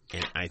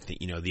I think,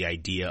 the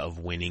idea of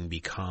winning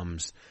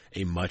becomes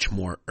a much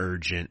more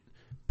urgent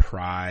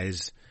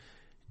prize,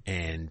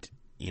 and,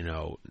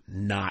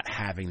 not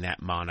having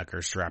that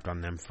moniker strapped on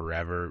them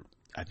forever,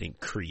 I think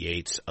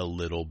creates a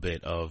little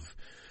bit of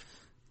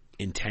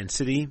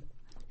intensity.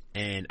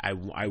 And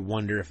I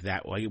wonder if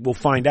we'll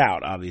find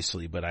out,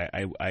 obviously, but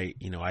I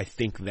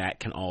think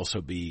that can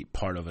also be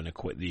part of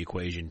the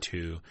equation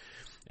too,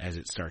 as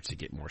it starts to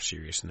get more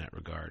serious in that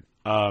regard.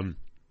 So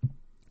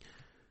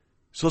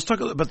let's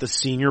talk about the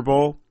Senior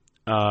Bowl.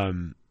 So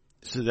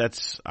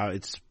that's,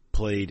 it's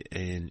played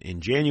in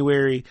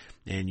January,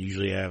 and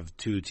usually have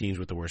two teams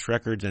with the worst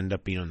records end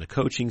up being on the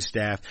coaching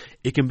staff.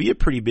 It can be a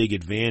pretty big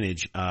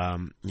advantage.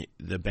 The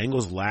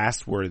Bengals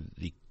last were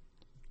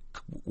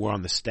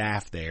on the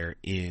staff there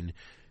in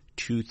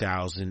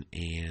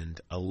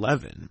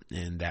 2011,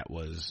 and that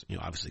was,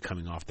 obviously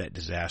coming off that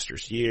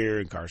disastrous year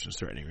and Carson's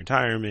threatening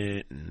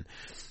retirement, and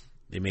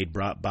they made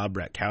Bob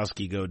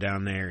Bratkowski go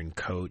down there and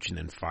coach and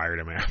then fired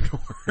him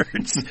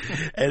afterwards.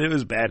 And it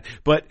was bad,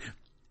 but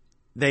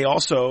they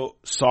also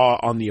saw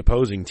on the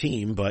opposing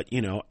team, but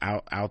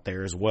out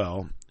there as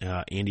well,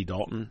 Andy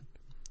Dalton,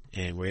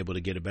 and we're able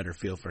to get a better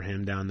feel for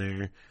him down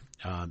there.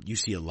 You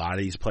see a lot of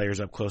these players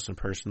up close and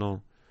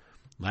personal.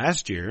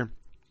 Last year,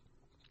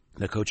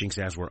 the coaching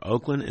staffs were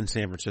Oakland and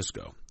San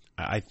Francisco.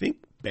 I think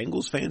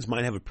Bengals fans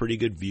might have a pretty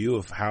good view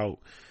of how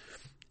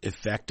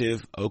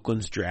effective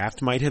Oakland's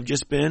draft might have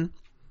just been.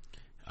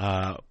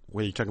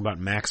 Whether you're talking about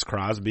Max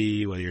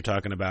Crosby, whether you're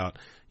talking about,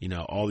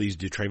 all these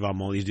Trayvon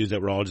Mullen, these dudes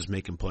that were all just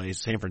making plays.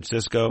 San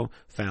Francisco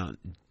found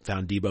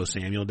Deebo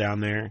Samuel down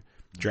there,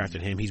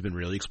 drafted him. He's been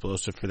really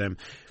explosive for them.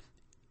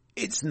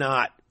 It's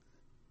not,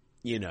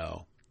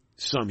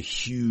 some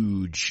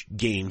huge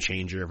game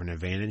changer of an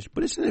advantage,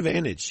 but it's an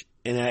advantage.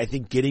 And I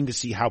think getting to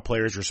see how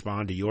players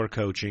respond to your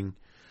coaching,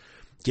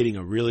 getting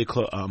a really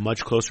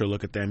much closer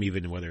look at them,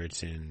 even whether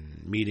it's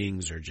in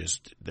meetings or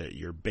just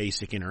your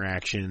basic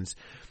interactions,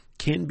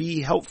 can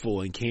be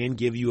helpful and can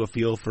give you a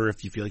feel for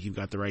if you feel like you've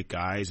got the right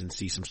guys and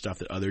see some stuff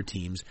that other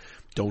teams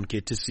don't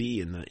get to see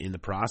in the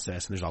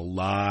process. And there's a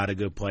lot of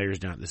good players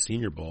down at the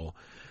Senior Bowl.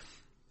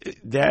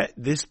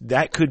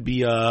 That could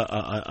be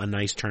a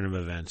nice turn of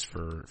events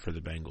for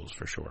the Bengals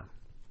for sure.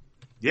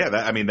 Yeah,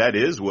 that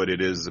is what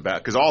it is about,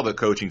 because all the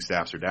coaching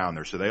staffs are down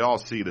there, so they all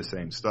see the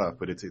same stuff.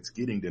 But it's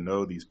getting to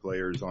know these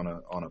players on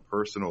a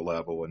personal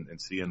level and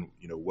seeing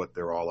what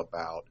they're all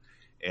about,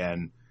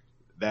 and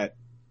that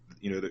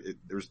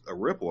there's a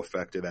ripple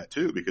effect to that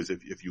too, because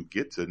if you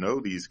get to know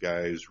these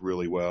guys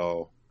really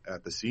well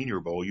at the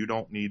Senior Bowl, you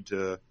don't need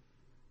to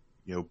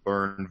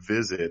burn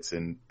visits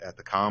and at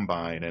the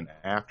combine and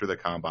after the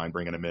combine,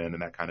 bringing them in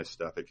and that kind of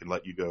stuff. It can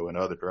let you go in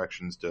other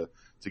directions to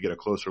get a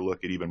closer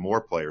look at even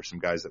more players, some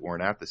guys that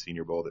weren't at the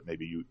Senior Bowl that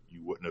maybe you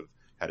wouldn't have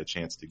had a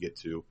chance to get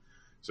to.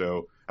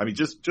 So,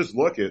 just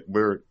look at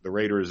where the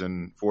Raiders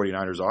and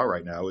 49ers are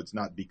right now. It's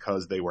not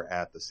because they were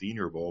at the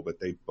Senior Bowl, but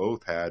they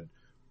both had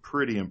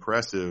pretty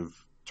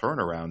impressive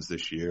turnarounds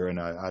this year. And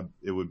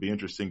it would be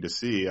interesting to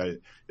see.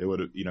 If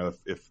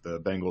the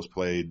Bengals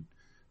played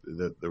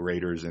the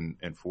Raiders and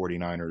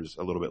 49ers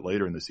a little bit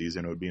later in the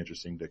season, it would be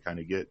interesting to kind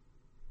of get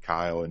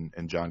Kyle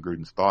and John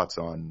Gruden's thoughts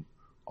on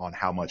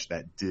how much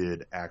that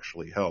did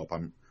actually help.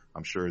 I'm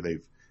sure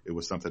it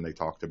was something they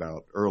talked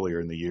about earlier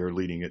in the year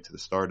leading it to the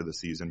start of the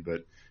season, but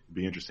it'd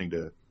be interesting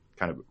to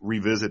kind of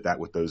revisit that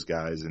with those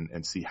guys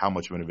and see how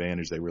much of an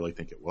advantage they really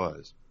think it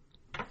was.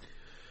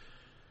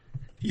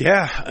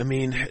 Yeah,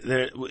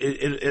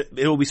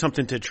 it'll be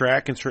something to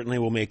track, and certainly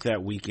will make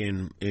that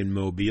weekend in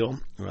Mobile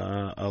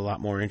a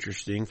lot more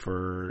interesting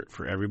for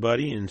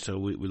everybody, and so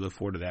we look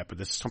forward to that. But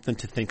this is something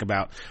to think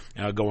about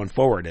going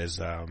forward as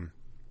the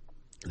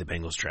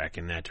Bengals track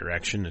in that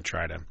direction to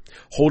try to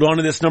hold on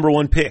to this number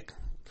one pick.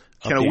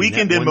 Can a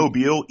weekend in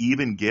Mobile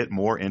even get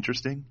more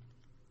interesting?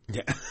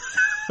 Yeah.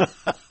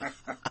 That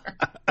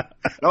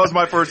was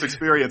my first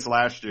experience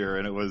last year,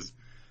 and it was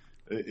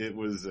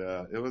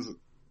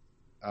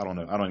I don't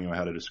know. I don't even know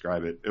how to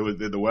describe it.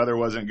 The weather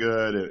wasn't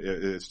good.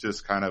 It's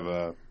just kind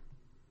of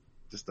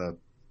the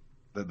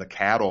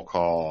cattle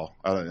call.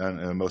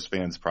 Most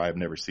fans probably have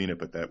never seen it,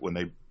 but that when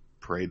they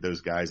parade those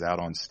guys out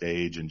on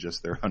stage and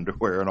just their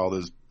underwear and all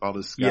this.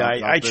 Yeah,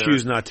 I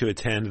choose not to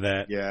attend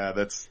that. Yeah,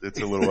 it's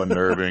a little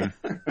unnerving.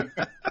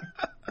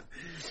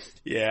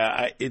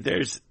 Yeah,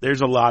 there's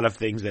a lot of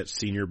things that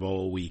Senior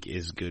Bowl week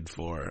is good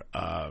for,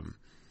 and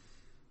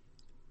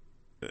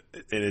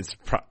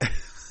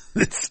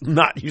it's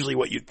not usually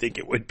what you'd think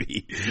it would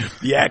be.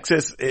 The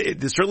access,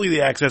 certainly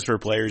the access for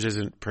players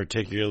isn't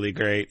particularly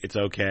great. It's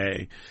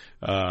okay.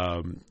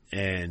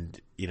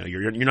 And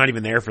you're not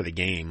even there for the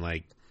game.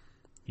 Like,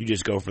 you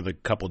just go for the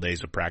couple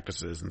days of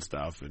practices and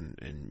stuff,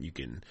 and you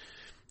can,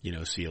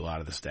 see a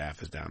lot of the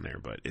staff is down there,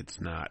 but it's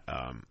not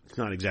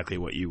exactly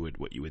what you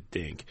would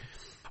think.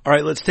 All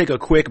right, let's take a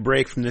quick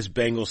break from this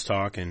Bengals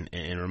talk and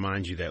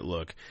remind you that,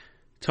 look,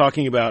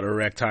 talking about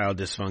erectile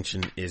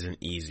dysfunction isn't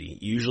easy.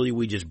 Usually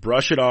we just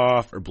brush it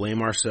off or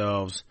blame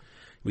ourselves.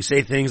 We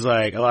say things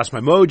like, I lost my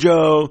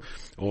mojo,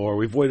 or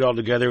we avoid it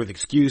altogether with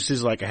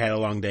excuses like I had a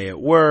long day at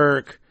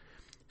work.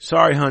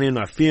 Sorry, honey, I'm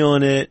not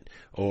feeling it.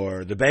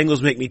 Or the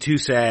Bengals make me too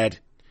sad.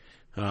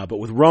 But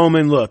with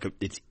Roman, look,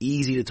 it's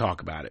easy to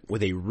talk about it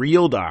with a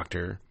real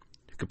doctor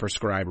who can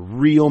prescribe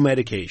real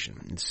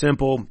medication. It's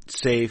simple,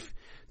 safe,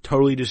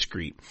 totally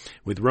discreet.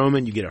 With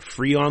Roman, you get a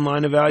free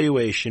online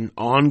evaluation,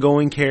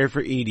 ongoing care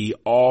for ED,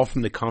 all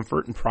from the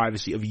comfort and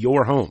privacy of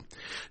your home.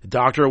 The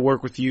doctor will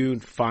work with you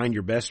and find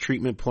your best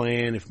treatment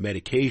plan. If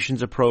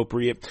medication's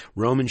appropriate,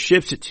 Roman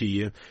ships it to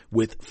you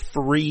with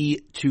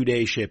free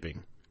 2-day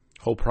shipping.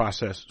 Whole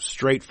process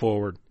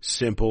straightforward,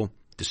 simple,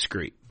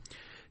 discreet.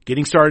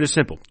 Getting started is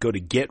simple. Go to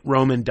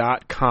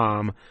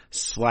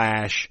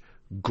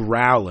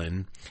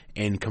GetRoman.com/growlin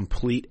and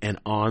complete an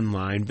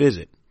online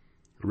visit.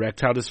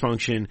 Erectile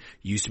dysfunction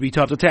used to be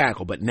tough to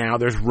tackle, but now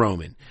there's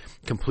Roman.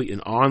 Complete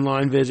an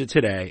online visit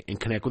today and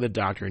connect with a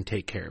doctor and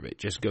take care of it.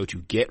 Just go to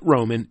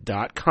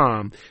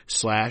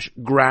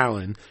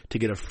GetRoman.com/growlin to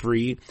get a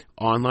free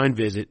online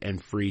visit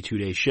and free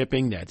 2-day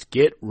shipping. That's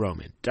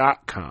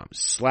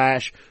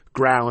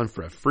GetRoman.com/growlin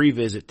for a free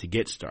visit to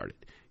get started.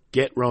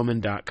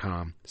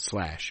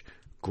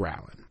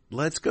 GetRoman.com/growlin.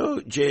 Let's go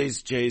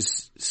Jay's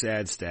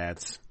sad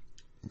stats.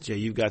 Jay,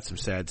 you've got some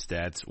sad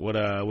stats. What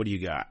do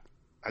you got?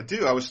 I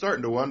do. I was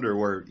starting to wonder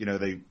where,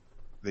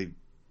 they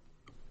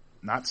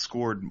not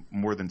scored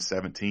more than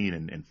 17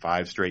 in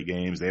 5 straight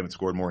games. They haven't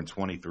scored more than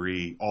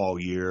 23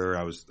 all year.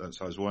 I was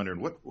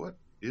wondering what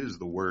is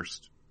the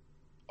worst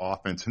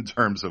offense in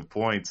terms of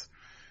points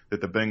that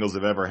the Bengals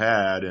have ever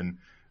had. And,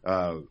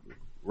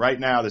 right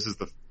now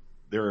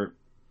they're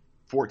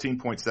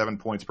 14.7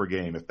 points per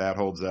game. If that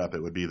holds up,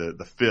 it would be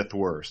the 5th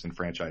worst in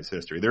franchise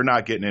history. They're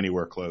not getting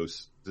anywhere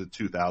close to the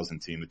 2000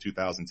 team. The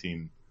 2000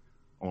 team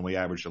only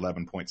averaged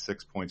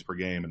 11.6 points per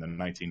game, and the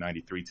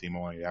 1993 team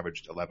only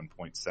averaged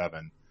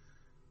 11.7.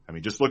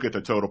 Just look at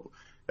the total.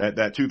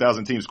 That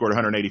 2000 team scored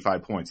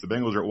 185 points. The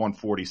Bengals are at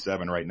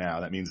 147 right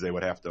now. That means they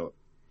would have to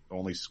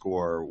only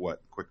score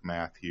quick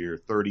math here,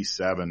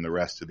 37 the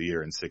rest of the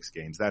year in 6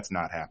 games. That's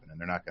not happening.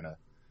 They're not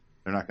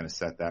going to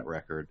set that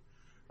record.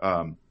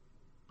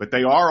 But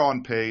they are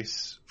on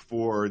pace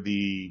for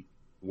the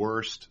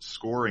worst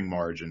scoring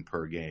margin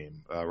per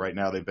game. Right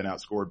now they've been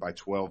outscored by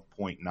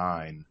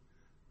 12.9.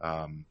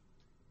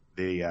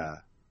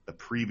 The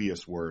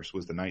previous worst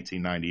was the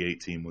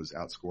 1998 team was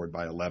outscored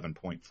by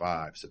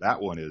 11.5. So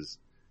that one is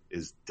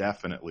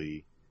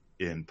definitely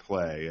in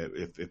play.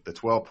 If the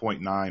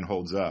 12.9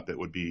 holds up, it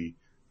would be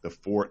the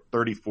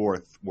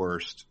 34th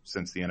worst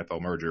since the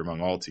NFL merger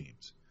among all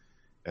teams.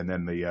 And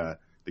then the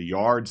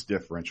yards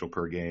differential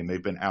per game,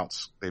 they've been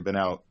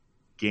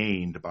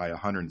outgained by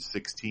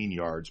 116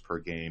 yards per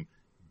game.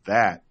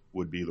 That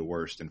would be the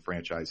worst in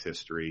franchise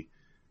history.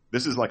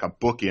 This is like a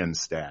bookend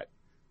stat.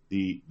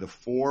 The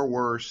 4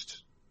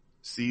 worst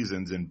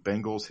seasons in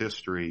Bengals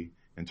history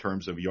in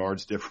terms of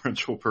yards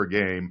differential per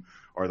game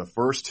are the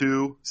first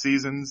 2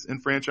 seasons in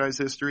franchise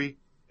history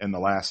and the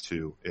last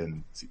 2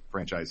 in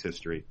franchise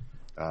history.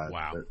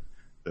 Wow.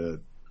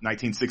 The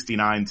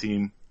 1969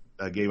 team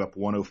gave up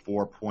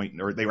 104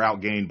 or they were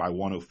outgained by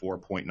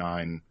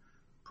 104.9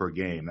 per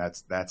game.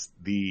 That's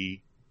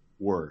the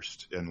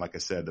worst. And like I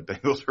said, the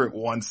Bengals are at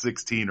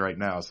 116 right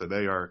now, so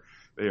they are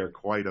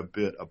quite a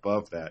bit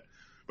above that.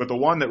 But the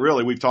one that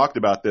really, we've talked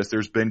about this,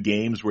 there's been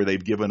games where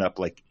they've given up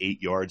like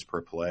 8 yards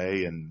per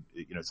play, and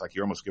it's like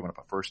you're almost giving up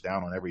a first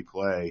down on every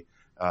play.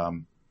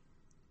 In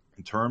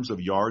terms of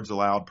yards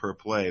allowed per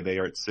play, they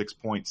are at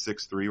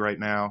 6.63 right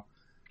now.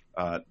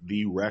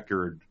 The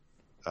record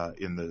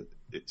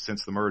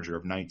since the merger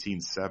of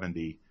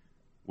 1970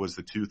 was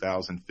the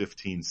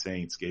 2015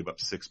 Saints gave up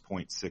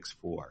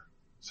 6.64.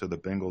 So the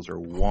Bengals are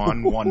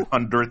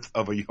 1/100th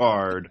of a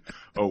yard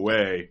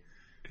away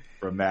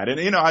from that.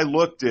 And, I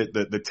looked at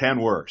the 10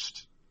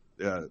 worst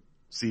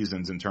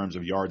seasons in terms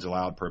of yards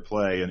allowed per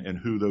play and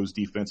who those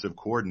defensive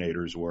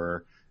coordinators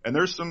were. And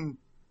there's some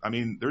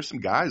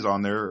guys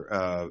on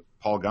there.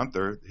 Paul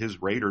Guenther,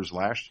 his Raiders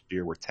last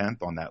year were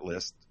 10th on that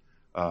list.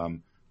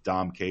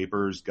 Dom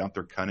Capers,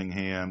 Gunther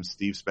Cunningham,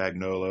 Steve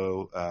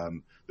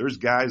Spagnuolo. There's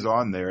guys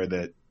on there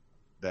that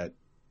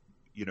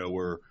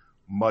were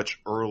much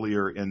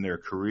earlier in their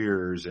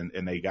careers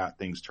and they got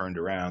things turned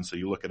around. So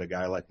you look at a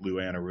guy like Lou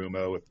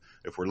Anarumo,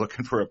 if we're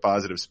looking for a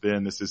positive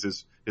spin, this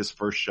is his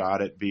first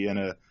shot at being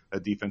a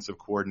defensive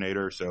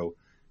coordinator. So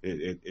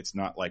it's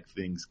not like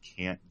things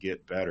can't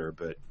get better,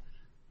 but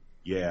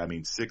yeah,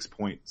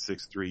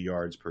 6.63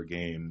 yards per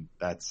game.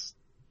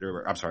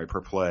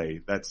 Per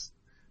play.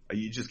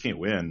 You just can't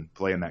win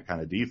playing that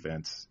kind of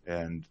defense.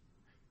 And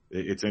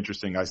it's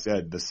interesting. I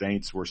said the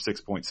Saints were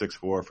 6.64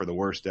 for the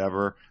worst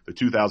ever. The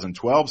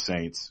 2012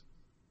 Saints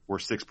were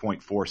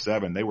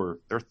 6.47.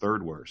 They're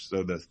third worst.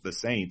 So the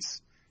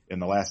Saints in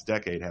the last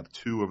decade have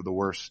 2 of the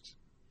worst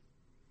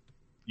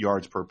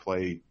yards per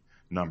play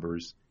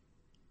numbers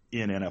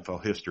in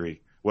NFL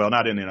history. Well,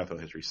 not in NFL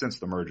history, since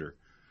the merger.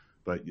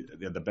 But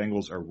the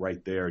Bengals are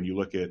right there. And you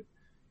look at,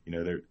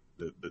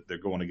 they're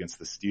going against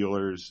the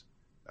Steelers.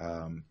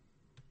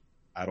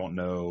 I don't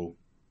know,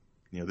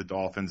 the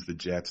Dolphins, the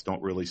Jets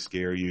don't really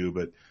scare you,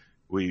 but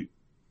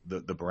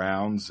the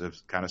Browns have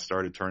kind of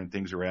started turning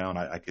things around.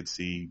 I could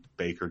see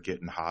Baker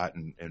getting hot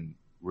and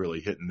really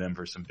hitting them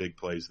for some big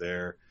plays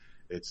there.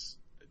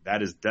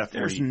 That is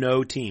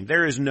definitely.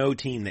 There is no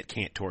team that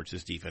can't torch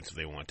this defense if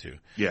they want to.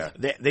 Yeah.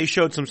 They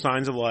showed some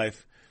signs of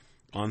life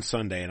on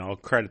Sunday, and I'll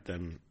credit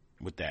them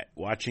with that.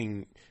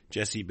 Watching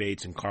Jesse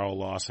Bates and Carl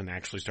Lawson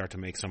actually start to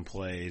make some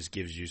plays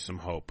gives you some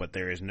hope, but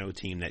there is no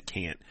team that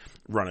can't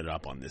run it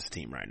up on this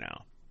team right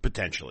now,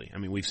 potentially.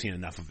 We've seen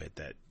enough of it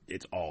that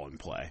it's all in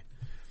play.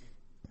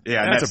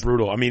 Yeah, that's a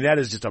brutal. That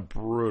is just a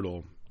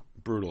brutal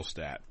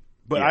stat.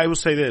 But yeah. I will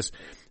say this,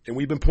 and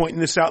we've been pointing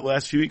this out the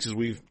last few weeks as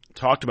we've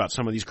talked about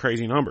some of these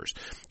crazy numbers,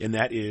 and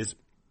that is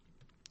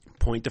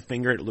point the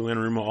finger at Lou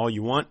Anarumo all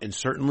you want, and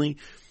certainly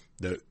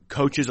the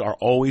coaches are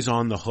always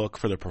on the hook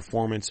for the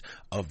performance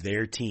of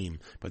their team.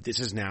 But this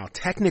is now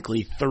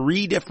technically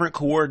 3 different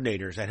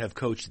coordinators that have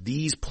coached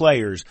these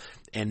players,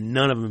 and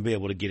none of them have been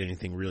able to get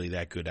anything really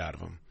that good out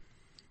of them.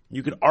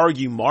 You could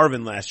argue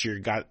Marvin last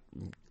year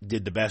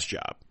did the best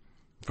job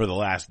for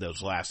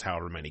those last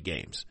however many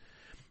games.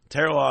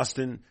 Terrell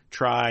Austin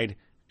tried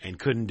and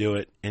couldn't do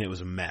it, and it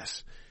was a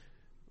mess.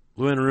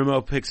 Lou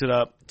Anarumo picks it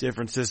up,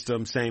 different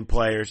system, same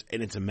players,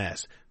 and it's a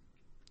mess.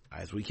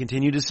 As we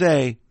continue to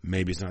say,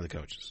 maybe it's not the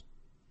coaches.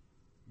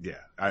 Yeah,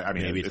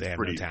 maybe it's they have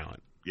no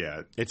talent.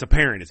 Yeah, it's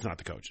apparent it's not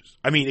the coaches.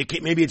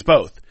 Maybe it's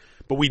both,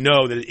 but we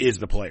know that it is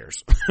the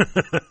players.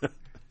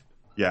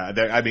 Yeah,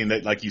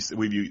 like you said,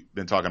 we've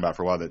been talking about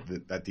for a while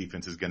that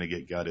defense is going to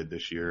get gutted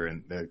this year,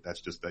 and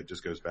that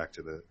just goes back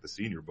to the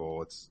Senior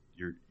Bowl. It's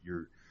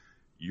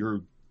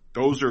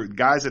those are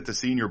guys at the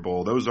Senior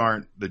Bowl. Those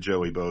aren't the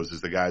Joey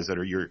Boses, the guys that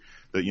are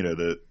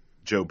the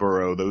Joe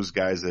Burrow, those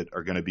guys that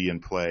are going to be in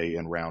play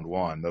in round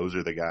 1. Those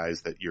are the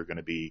guys that you're going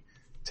to be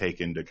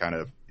taken to kind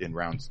of in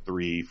rounds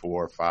 3,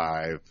 4,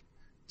 5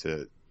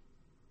 to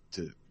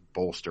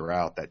bolster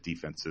out that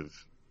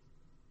defensive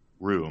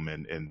room.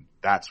 And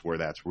that's where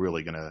that's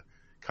really going to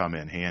come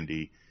in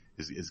handy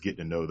is getting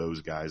to know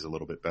those guys a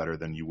little bit better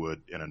than you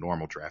would in a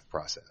normal draft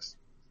process.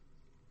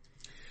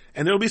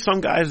 And there'll be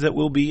some guys that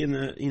will be in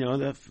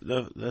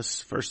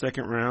the first,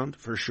 second round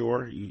for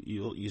sure.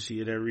 You see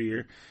it every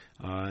year.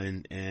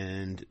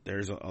 And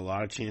there's a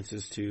lot of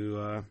chances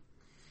to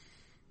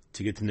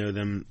get to know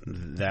them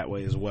that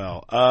way as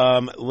well.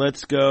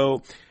 Let's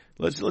go.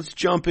 Let's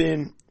jump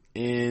in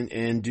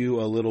and do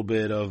a little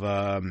bit of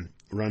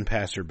run,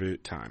 pass, or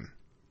boot time.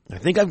 I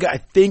think I've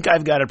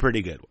got a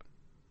pretty good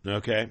one.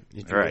 Okay,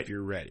 if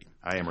you're ready,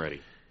 I am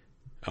ready.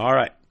 All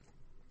right.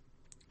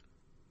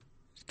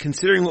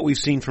 Considering what we've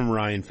seen from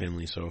Ryan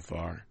Finley so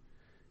far,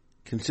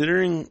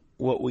 considering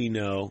what we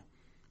know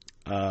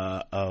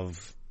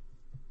of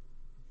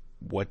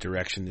what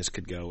direction this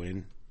could go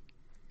in,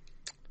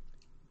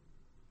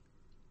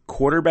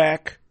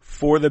 quarterback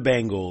for the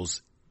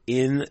Bengals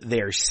in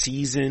their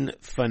season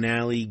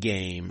finale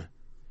game,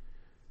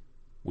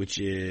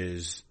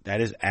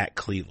 that is at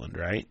Cleveland,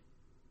 right?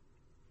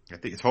 I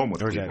think it's home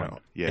with Cleveland.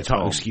 Yeah, it's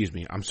home. Excuse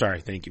me. I'm sorry.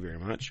 Thank you very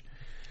much.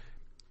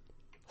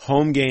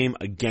 Home game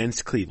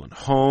against Cleveland.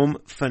 Home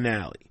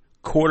finale.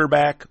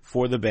 Quarterback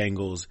for the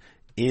Bengals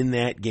in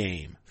that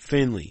game.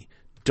 Finley,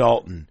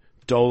 Dalton,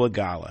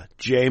 Dolegala,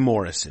 Jay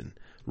Morrison,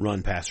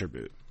 run, pass, or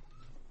boot.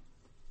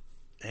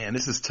 Man,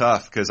 this is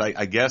tough because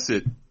I guess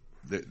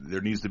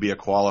there needs to be a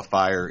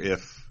qualifier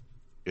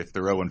if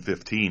they're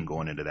 0-15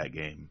 going into that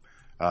game.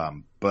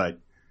 But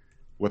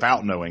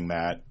without knowing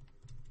that,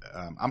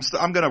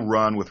 I'm going to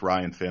run with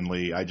Ryan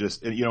Finley.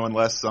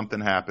 Unless something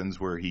happens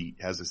where he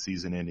has a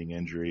season-ending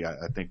injury,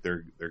 I think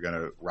they're going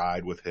to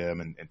ride with him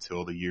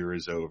until the year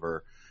is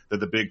over.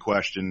 The big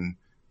question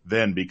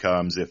then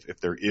becomes if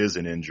there is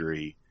an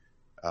injury,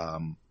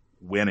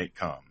 when it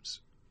comes.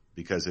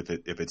 Because if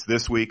it's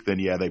this week, then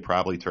they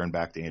probably turn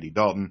back to Andy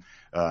Dalton.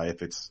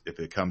 If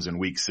it comes in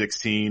week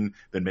 16,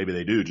 then maybe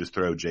they do just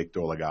throw Jake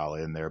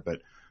Dolegala in there.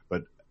 But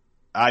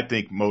I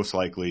think most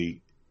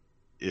likely,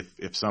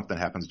 if something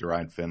happens to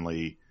Ryan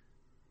Finley,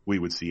 we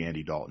would see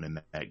Andy Dalton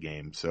in that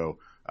game. So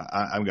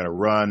I'm going to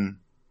run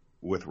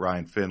with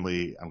Ryan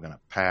Finley. I'm going to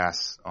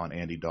pass on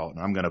Andy Dalton.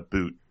 I'm going to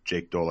boot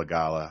Jake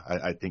Dolegala.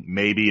 I think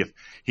maybe if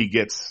he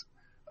gets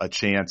a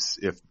chance,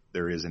 if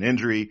there is an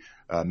injury,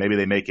 maybe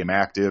they make him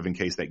active in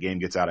case that game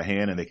gets out of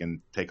hand and they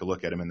can take a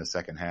look at him in the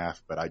second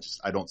half. But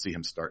I don't see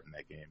him starting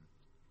that game.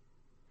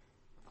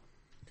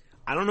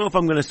 I don't know if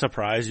I'm going to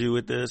surprise you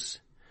with this.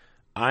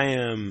 I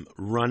am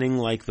running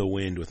like the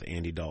wind with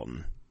Andy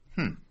Dalton.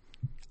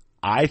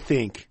 I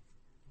think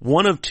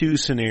one of two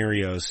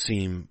scenarios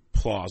seem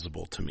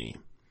plausible to me.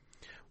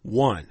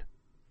 One,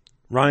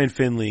 Ryan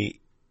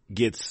Finley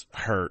gets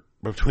hurt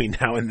between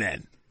now and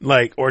then,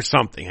 or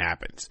something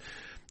happens.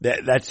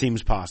 That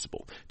seems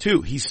possible.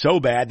 Two, he's so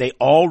bad they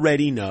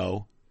already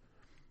know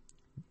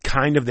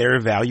kind of their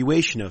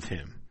evaluation of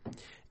him.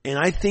 And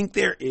I think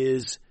there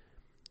is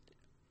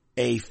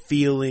a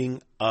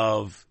feeling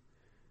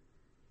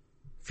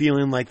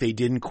like they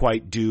didn't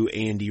quite do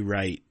Andy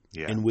right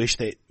and wish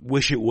it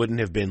wouldn't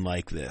have been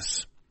like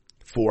this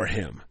for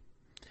him.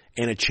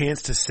 And a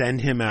chance to send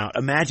him out.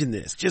 Imagine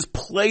this. Just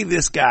play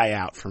this guy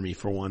out for me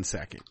for 1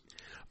 second.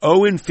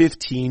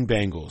 0-15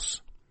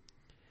 Bengals.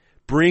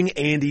 Bring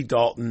Andy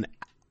Dalton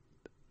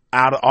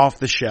off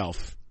the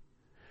shelf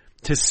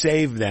to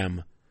save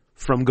them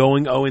from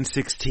going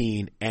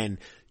 0-16 and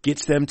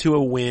gets them to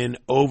a win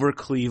over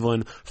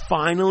Cleveland,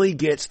 finally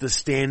gets the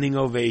standing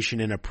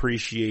ovation and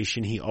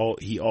appreciation he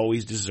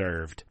always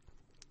deserved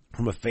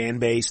from a fan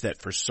base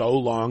that for so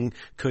long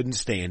couldn't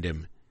stand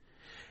him,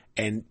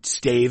 and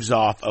staves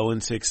off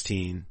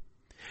 0-16.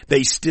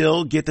 They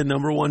still get the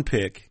number 1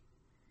 pick,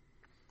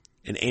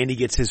 and Andy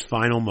gets his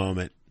final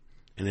moment,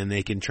 and then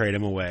they can trade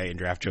him away and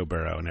draft Joe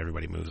Burrow, and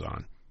everybody moves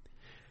on.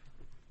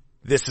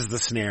 This is the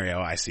scenario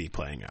I see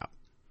playing out.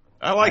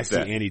 I see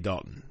Andy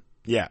Dalton.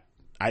 Yeah.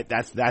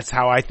 That's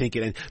how I think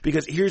it ends.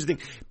 Because here's the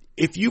thing.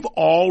 If you've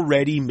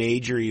already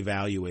made your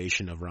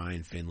evaluation of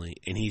Ryan Finley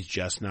and he's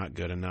just not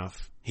good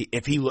enough,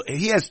 if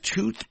he has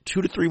two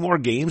to three more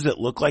games that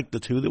look like the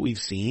two that we've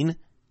seen,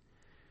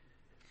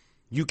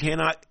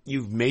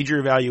 you've made your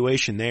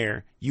evaluation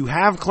there. You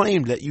have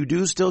claimed that you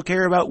do still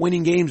care about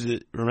winning games.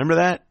 Remember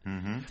that?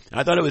 Mm-hmm.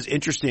 I thought it was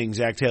interesting,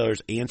 Zach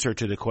Taylor's answer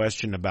to the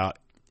question about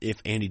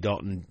if Andy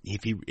Dalton,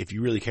 if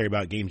you really care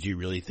about games, do you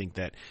really think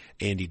that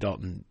Andy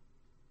Dalton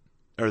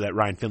or that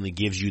Ryan Finley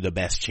gives you the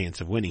best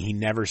chance of winning? He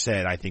never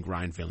said, I think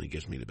Ryan Finley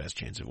gives me the best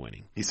chance of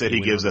winning. He said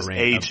he gives us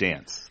a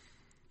chance.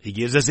 He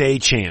gives us a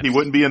chance. He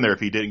wouldn't be in there if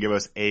he didn't give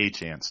us a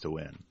chance to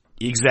win.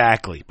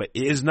 Exactly. But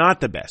it is not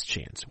the best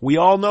chance. We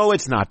all know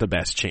it's not the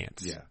best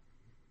chance. Yeah.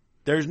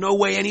 There's no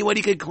way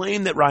anybody could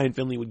claim that Ryan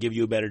Finley would give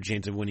you a better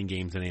chance of winning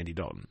games than Andy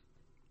Dalton.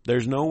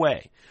 There's no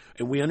way.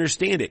 And we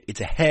understand it.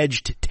 It's a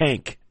hedged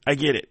tank. I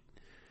get it.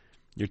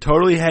 You're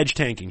totally hedge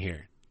tanking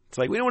here. It's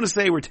like, we don't want to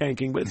say we're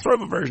tanking, but it's sort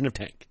of a version of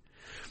tank.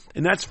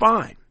 And that's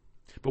fine.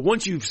 But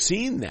once you've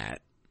seen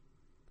that,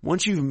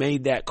 once you've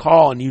made that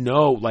call and you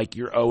know, like,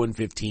 you're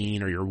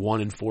 0-15 or you're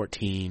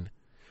 1-14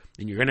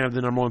 and you're going to have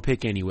the number 1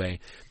 pick anyway,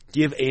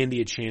 give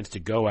Andy a chance to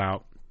go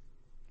out,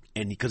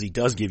 and because he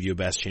does give you a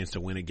best chance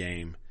to win a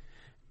game,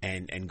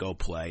 and go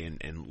play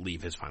and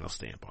leave his final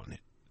stamp on it.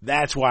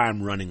 That's why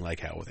I'm running like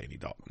hell with Andy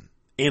Dalton.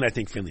 And I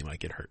think Finley might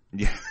get hurt.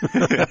 Yeah.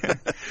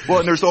 Well,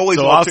 and there's always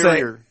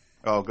ulterior.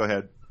 Oh, go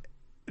ahead.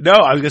 No,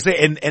 I was going to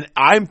say, and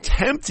I'm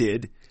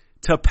tempted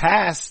to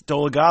pass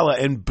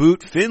Dolegala and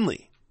boot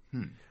Finley.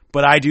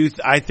 But I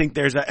think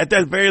at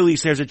the very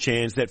least, there's a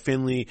chance that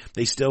Finley,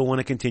 they still want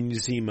to continue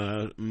to see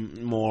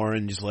more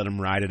and just let him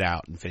ride it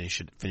out and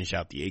finish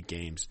out the 8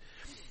 games.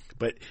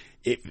 But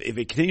if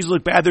it continues to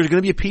look bad, there's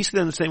going to be a piece of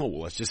them saying,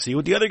 well, let's just see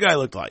what the other guy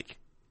looked like.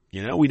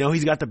 You know, we know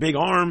he's got the big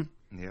arm.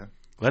 Yeah.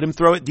 Let him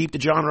throw it deep to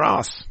John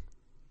Ross.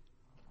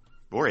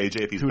 Or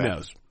AJ if he's Who back.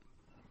 knows?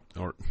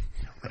 Or,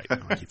 right.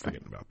 I keep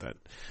forgetting about that.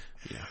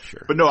 Yeah,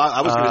 sure. But no,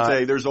 I was going to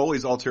say there's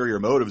always ulterior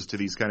motives to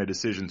these kind of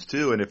decisions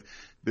too. And if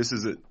this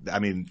is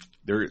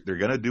they're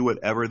going to do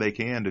whatever they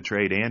can to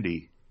trade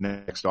Andy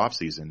next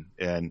offseason.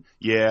 And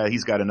yeah,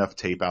 he's got enough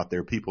tape out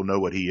there. People know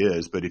what he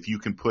is. But if you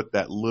can put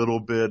that little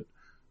bit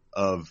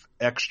of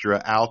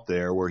extra out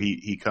there where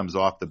he comes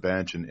off the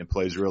bench and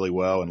plays really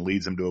well and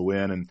leads them to a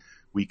win in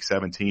week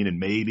 17, and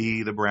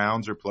maybe the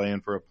Browns are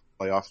playing for a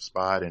playoff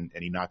spot and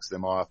he knocks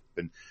them off.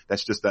 And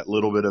that's just that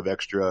little bit of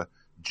extra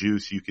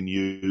juice you can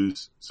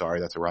use. Sorry,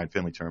 that's a Ryan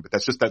Finley term, but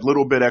that's just that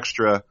little bit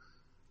extra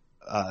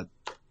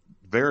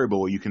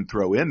variable you can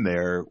throw in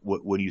there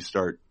when you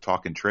start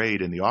talking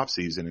trade in the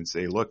offseason and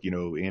say, look, you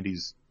know,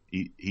 Andy's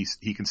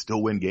he can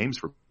still win games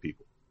for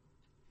people.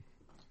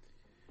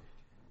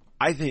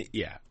 I think,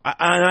 yeah.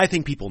 I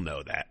think people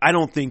know that. I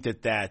don't think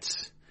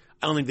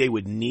they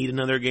would need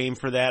another game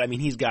for that. I mean,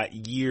 he's got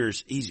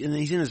years. He's in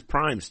his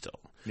prime still.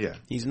 Yeah.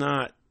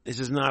 This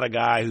is not a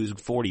guy who's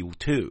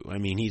 42. I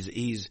mean,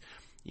 he's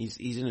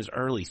in his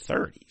early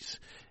 30s.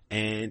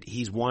 And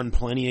he's won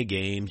plenty of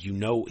games. You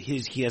know,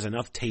 he has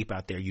enough tape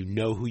out there. You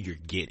know who you're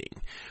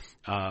getting.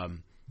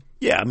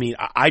 Yeah, I mean,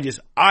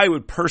 I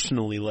would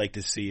personally like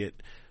to see it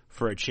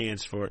for a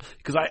chance for,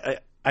 because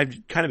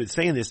I've kind of been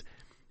saying this.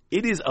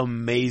 It is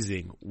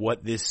amazing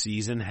what this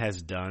season has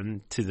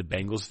done to the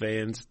Bengals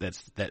fans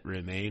that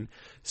remain.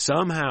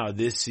 Somehow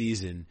this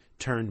season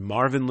turned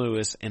Marvin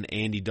Lewis and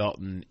Andy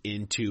Dalton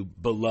into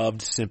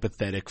beloved,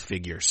 sympathetic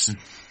figures.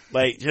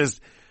 Like,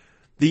 just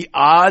the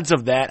odds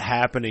of that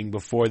happening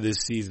before this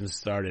season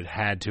started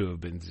had to have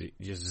been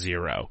just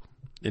zero.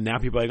 And now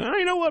people are like, oh,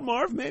 you know what,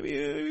 Marv? Maybe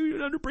we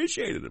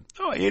underappreciated him.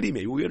 Oh, Andy,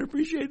 maybe we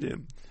underappreciated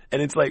him.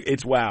 And it's like,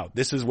 wow,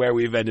 this is where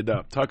we've ended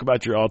up. Talk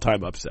about your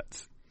all-time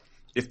upsets.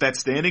 If that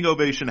standing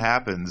ovation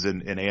happens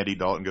and Andy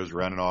Dalton goes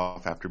running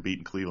off after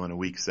beating Cleveland in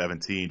week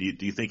 17,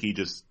 do you think he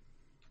just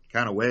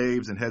kind of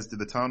waves and heads to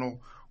the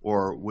tunnel?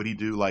 Or would he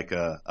do like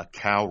a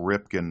Cal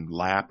Ripken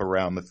lap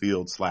around the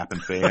field slapping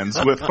fans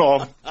with all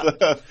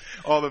the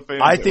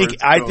fans? I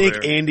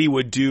think Andy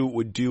would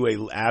do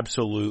a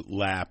absolute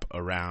lap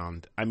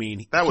around. I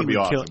mean, that would be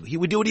awesome. He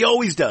would do what he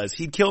always does.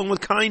 He'd kill him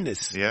with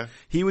kindness. Yeah.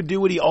 He would do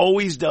what he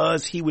always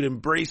does. He would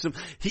embrace him.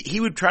 He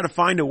would try to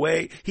find a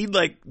way. He'd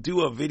like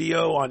do a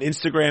video on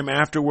Instagram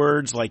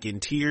afterwards, like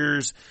in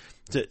tears,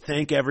 to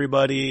thank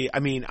everybody. I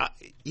mean,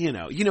 you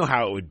know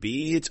how it would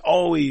be. It's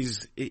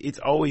always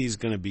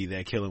going to be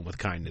that killing with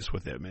kindness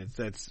with him.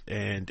 That's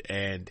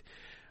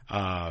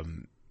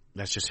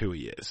just who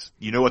he is.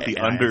 You know what the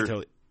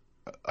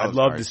I'd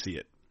love to see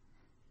it.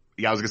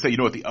 Yeah, I was going to say, you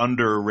know what the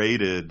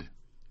underrated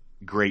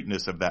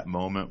greatness of that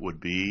moment would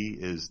be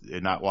is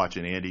not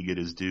watching Andy get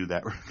his due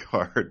that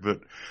regard,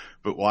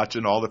 but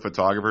watching all the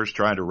photographers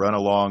trying to run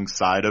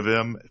alongside of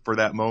him for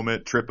that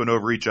moment, tripping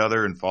over each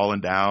other and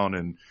falling down.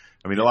 And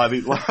I mean, a lot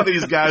of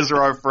these guys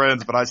are our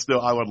friends, but I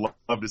would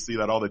love to see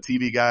that. All the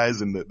TV guys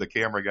and the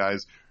camera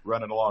guys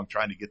running along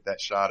trying to get that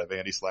shot of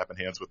Andy slapping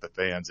hands with the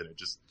fans, and it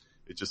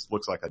just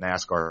looks like a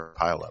NASCAR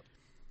pileup.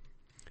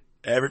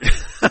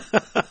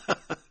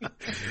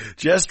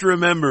 Just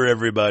remember,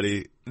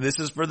 everybody, this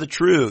is for the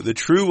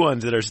true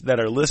ones that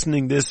are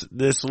listening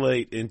this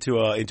late into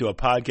a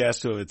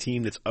podcast of a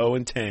team that's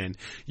 0-10.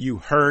 You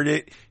heard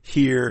it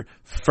here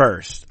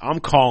first. I'm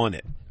calling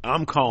it.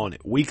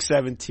 Week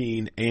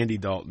 17, Andy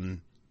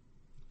Dalton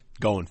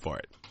going for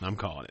it. I'm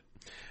calling it.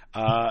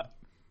 All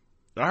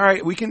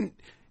right, we can.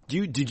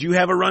 Did you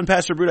have a run,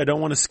 Pastor Brute? I don't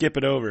want to skip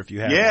it over if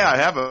you have. Yeah,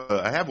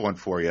 I have one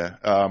for you.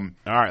 All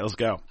right, let's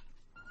go.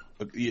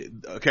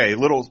 Okay,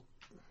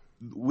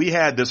 we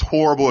had this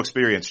horrible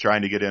experience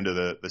trying to get into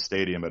the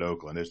stadium at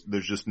Oakland.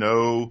 There's just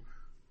no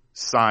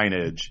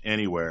signage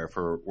anywhere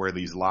for where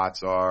these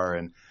lots are.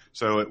 And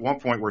so at one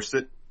point we're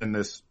sitting in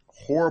this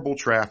horrible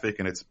traffic,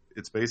 and it's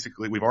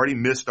basically, we've already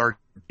missed our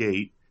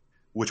gate,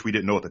 which we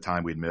didn't know at the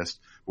time we'd missed.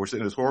 We're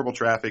sitting in this horrible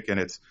traffic, and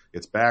it's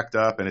backed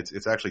up, and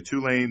it's actually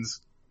two lanes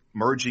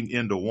merging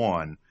into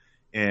one.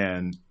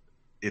 And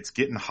it's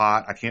getting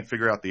hot. I can't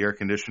figure out the air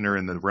conditioner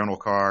in the rental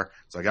car.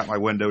 So I got my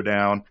window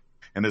down,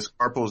 and this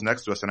car pulls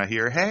next to us, and I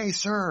hear, "Hey,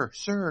 sir,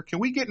 can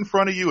we get in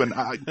front of you?" And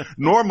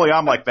normally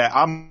I'm like that.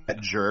 I'm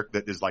that jerk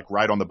that is like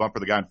right on the bumper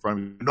of the guy in front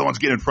of me. No one's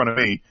getting in front of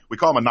me. We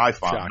call him a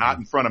knife on, not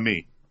in front of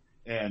me.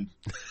 And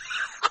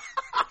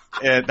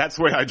that's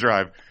the way I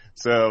drive.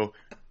 So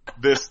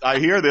I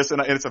hear this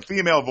and it's a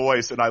female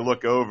voice and I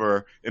look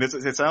over and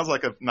it sounds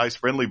like a nice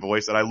friendly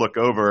voice and I look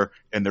over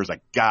and there's a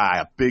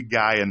big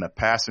guy in the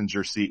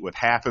passenger seat with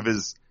half of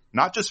his,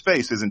 not just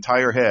face, his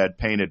entire head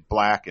painted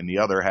black and the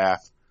other half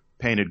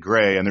painted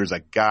gray. And there's a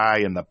guy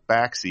in the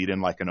back seat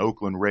in like an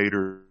Oakland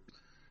Raider,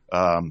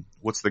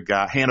 what's the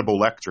guy, Hannibal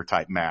Lecter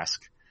type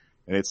mask.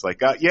 And it's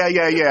like,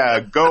 yeah,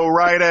 go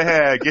right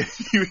ahead. Get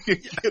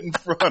in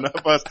front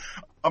of us.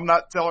 I'm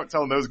not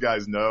telling those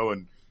guys no,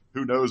 and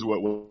who knows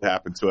what will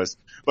happen to us.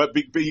 But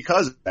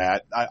because of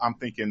that, I'm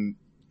thinking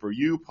for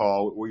you,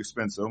 Paul, where you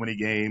spend so many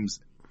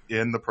games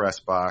in the press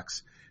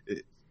box,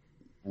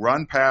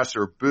 run, pass,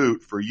 or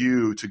boot for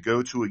you to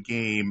go to a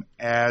game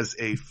as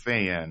a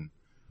fan.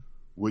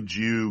 Would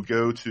you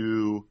go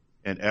to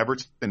an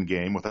Everton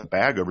game with a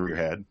bag over your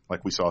head,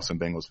 like we saw some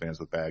Bengals fans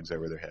with bags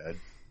over their head?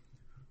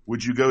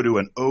 Would you go to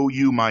an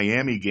OU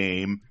Miami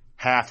game,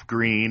 half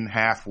green,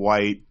 half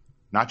white,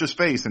 not just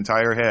face,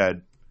 entire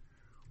head,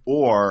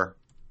 or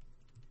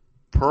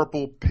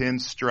purple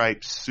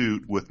pinstripe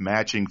suit with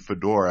matching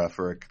fedora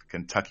for a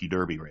Kentucky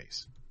Derby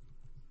race?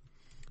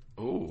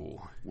 Ooh.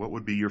 What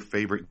would be your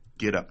favorite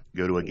get up to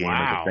go to a game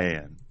as a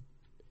fan?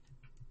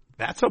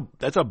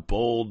 That's a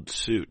bold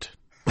suit.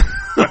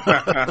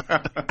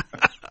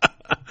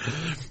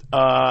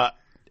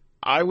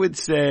 I would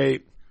say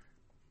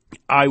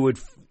I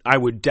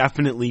would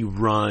definitely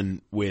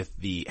run with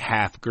the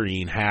half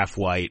green, half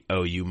white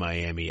OU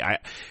Miami.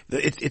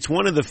 It's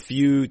one of the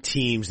few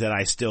teams that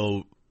I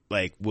still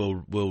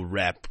will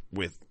rep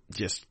with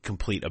just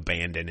complete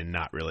abandon and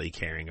not really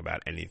caring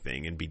about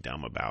anything and be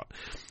dumb about.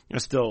 I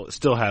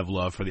still have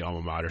love for the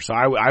alma mater. So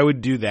I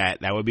would do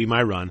that. That would be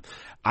my run.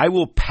 I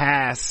will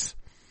pass.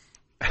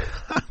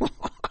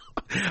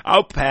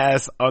 I'll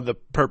pass on the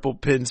purple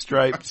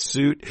pinstripe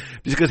suit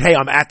because, hey,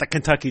 I'm at the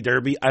Kentucky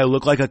Derby. I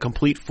look like a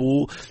complete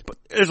fool, but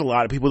there's a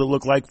lot of people that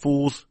look like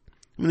fools.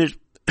 I mean, there's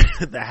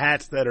the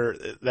hats that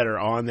are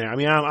on there. I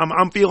mean,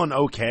 I'm feeling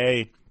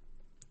okay,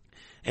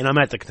 and I'm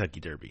at the Kentucky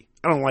Derby.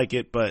 I don't like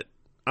it, but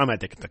I'm at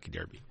the Kentucky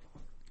Derby.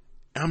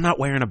 I'm not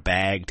wearing a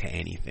bag to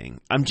anything.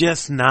 I'm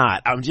just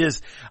not.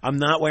 I'm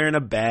not wearing a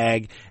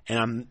bag, and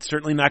I'm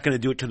certainly not going to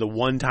do it to the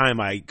one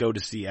time I go to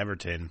see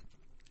Everton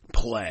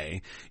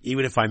play,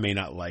 even if I may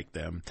not like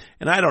them.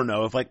 And I don't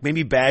know if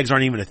maybe bags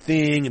aren't even a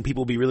thing and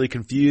people will be really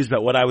confused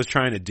about what I was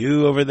trying to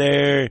do over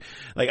there.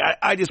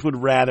 I just would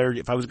rather,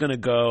 if I was going to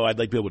go, I'd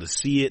like to be able to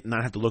see it and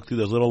not have to look through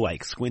those little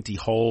squinty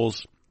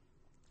holes.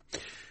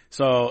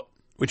 So,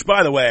 which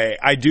by the way,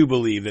 I do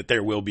believe that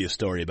there will be a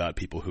story about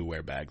people who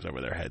wear bags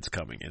over their heads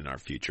coming in our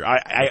future.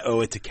 I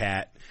owe it to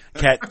Kat.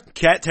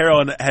 Kat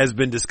Terrell has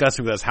been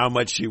discussing with us how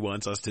much she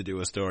wants us to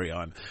do a story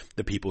on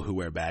the people who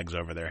wear bags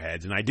over their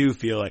heads. And I do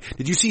feel like,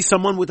 did you see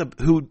someone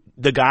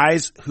the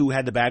guys who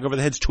had the bag over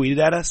their heads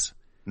tweeted at us?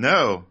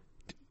 No.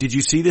 Did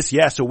you see this?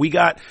 Yeah. So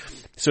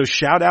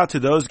shout out to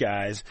those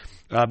guys,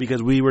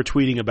 because we were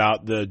tweeting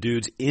about the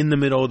dudes in the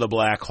middle of the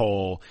black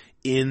hole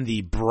in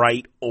the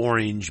bright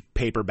orange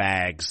paper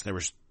bags. There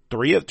was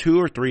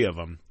two or three of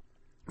them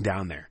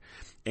down there,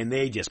 and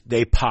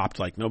they popped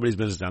like nobody's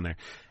business down there.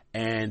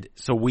 And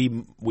so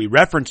we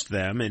referenced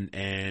them and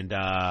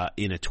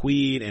in a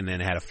tweet, and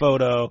then had a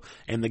photo,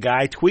 and the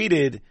guy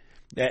tweeted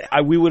that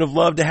we would have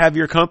loved to have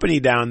your company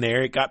down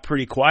there. It got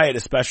pretty quiet,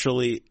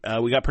 especially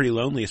we got pretty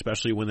lonely,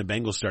 especially when the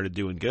Bengals started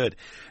doing good.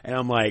 And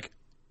I'm like,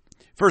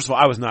 first of all,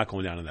 I was not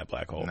going down in that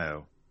black hole.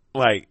 No.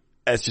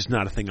 That's just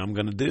not a thing I'm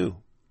going to do.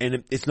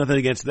 And it's nothing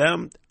against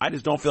them. I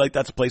just don't feel like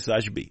that's a place that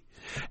I should be.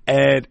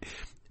 And,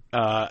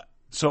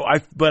 so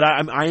I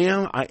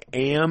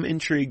am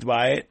intrigued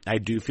by it. I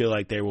do feel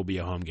like there will be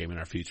a home game in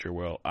our future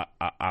where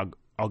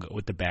I'll go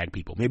with the bag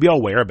people. Maybe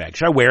I'll wear a bag.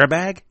 Should I wear a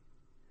bag?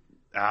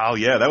 Oh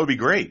yeah, that would be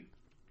great.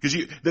 Cause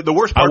the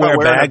worst part about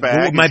wearing a bag.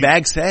 What would my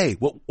bag say?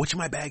 What should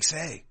my bag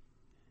say?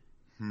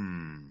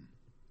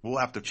 We'll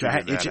have to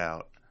figure that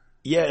out.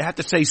 Yeah, it'd have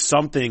to say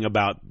something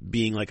about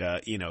being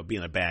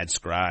being a bad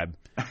scribe,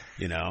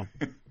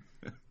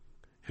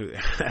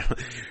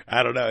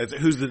 I don't know.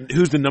 Who's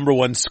the number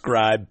one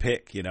scribe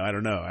pick? I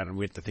don't know.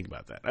 We have to think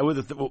about that.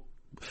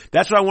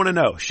 That's what I want to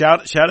know.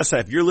 Shout us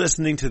out if you're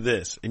listening to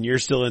this and you're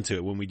still into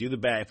it. When we do the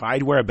bag, if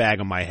I'd wear a bag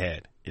on my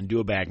head and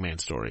do a Bagman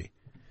story,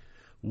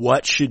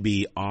 what should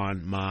be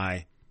on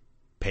my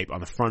paper, on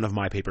the front of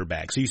my paper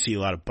bag? So you see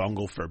a lot of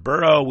Bungle for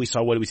Burrow. What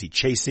did we see?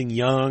 Chasing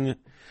Young.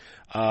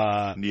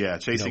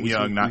 Chasing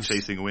Young, not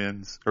chasing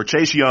wins. Or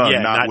Chase Young,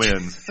 not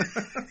wins.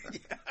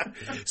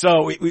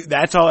 So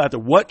that's all out there.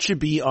 What should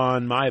be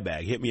on my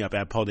bag? Hit me up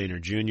at Paul Dehner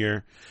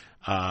Jr.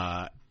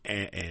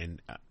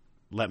 And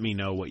let me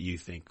know what you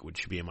think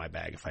should be in my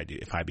bag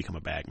if I become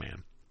a bag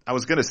man. I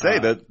was going to say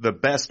that the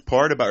best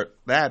part about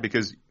that,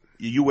 because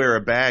you wear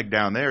a bag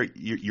down there,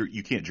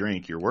 you can't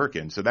drink, you're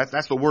working. So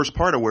that's the worst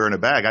part of wearing a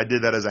bag. I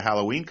did that as a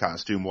Halloween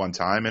costume one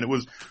time, and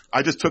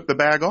I just took the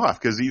bag off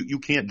because you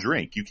can't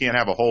drink. You can't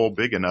have a hole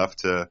big enough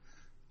to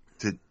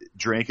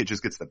drink. It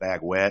just gets the bag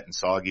wet and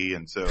soggy.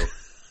 And so,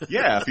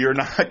 yeah, if you're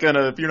not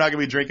gonna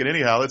be drinking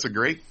anyhow, that's a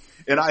great,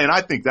 and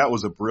I think that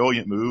was a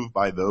brilliant move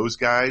by those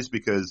guys,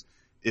 because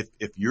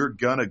if you're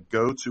gonna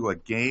go to a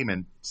game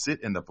and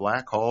sit in the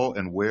black hole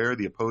and wear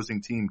the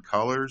opposing team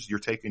colors, you're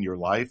taking your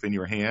life in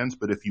your hands.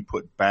 But if you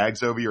put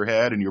bags over your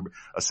head and you're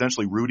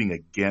essentially rooting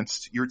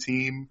against your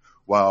team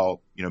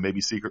while,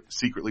 maybe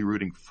secretly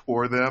rooting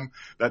for them,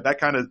 that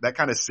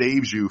kind of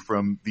saves you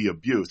from the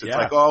abuse. It's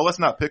like, oh, let's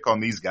not pick on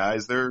these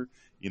guys. They're,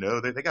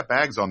 they got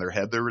bags on their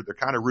head. They're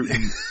kind of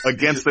rooting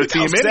against their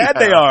team. How sad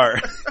they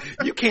are.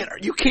 You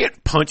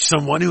can't punch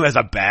someone who has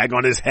a bag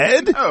on his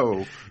head.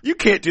 No, you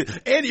can't do.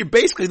 And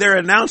they're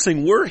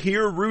announcing we're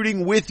here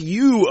rooting with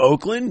you,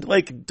 Oakland.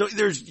 Like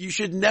you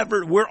should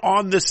never. We're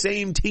on the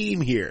same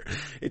team here.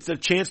 It's a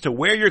chance to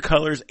wear your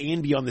colors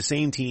and be on the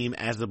same team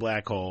as the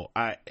Black Hole.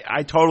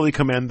 I totally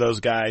commend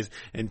those guys,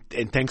 and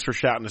thanks for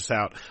shouting us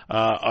out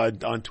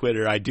on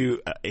Twitter. I do.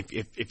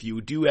 If you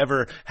do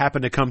ever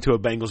happen to come to a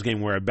Bengals game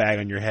wear a bag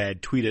on your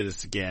head, tweet at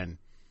us again,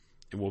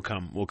 and we'll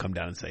come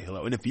down and say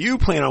hello. And if you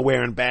plan on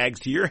wearing bags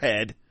to your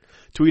head,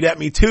 tweet at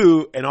me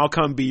too, and I'll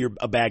come be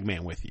a bag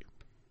man with you.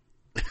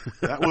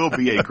 That will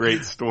be a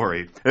great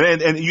story.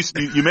 And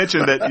you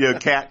mentioned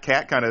that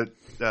Kat kind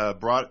of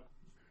brought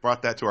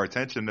that to our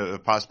attention,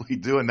 possibly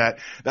doing that.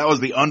 That was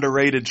the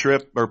underrated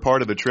trip, or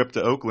part of the trip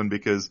to Oakland,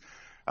 because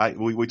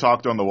we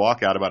talked on the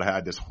walkout about how I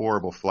had this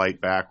horrible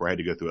flight back where I had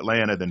to go through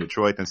Atlanta, then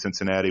Detroit, then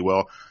Cincinnati.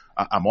 Well,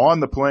 I'm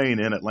on the plane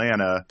in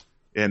Atlanta,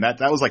 and that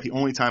was like the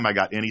only time I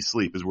got any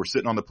sleep, is we're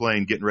sitting on the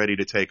plane getting ready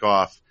to take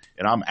off,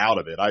 and I'm out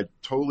of it. I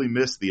totally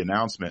missed the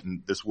announcement,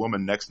 and this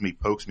woman next to me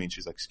pokes me, and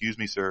she's like, "Excuse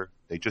me, sir,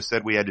 they just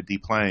said we had to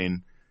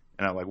deplane."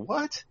 And I'm like,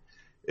 "What?"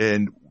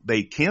 And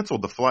they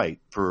canceled the flight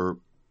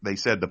they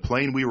said the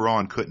plane we were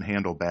on couldn't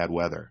handle bad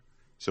weather.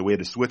 So we had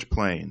to switch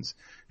planes.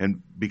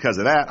 And because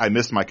of that, I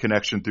missed my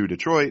connection through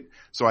Detroit.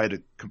 So I had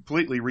to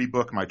completely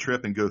rebook my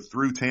trip and go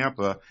through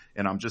Tampa,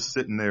 and I'm just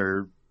sitting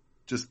there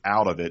just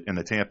out of it in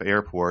the Tampa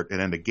airport. And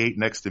then the gate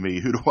next to me,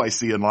 who do I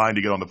see in line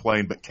to get on the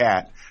plane but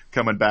Kat,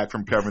 coming back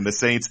from covering the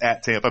Saints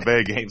at Tampa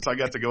Bay game. So I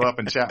got to go up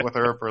and chat with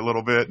her for a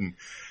little bit, and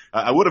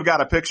I would have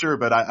got a picture,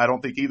 but I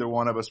don't think either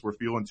one of us were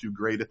feeling too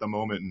great at the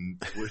moment,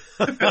 and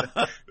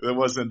there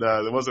wasn't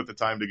the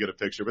time to get a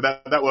picture.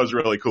 But that was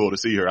really cool to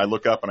see her. I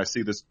look up and I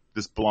see this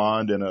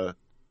blonde in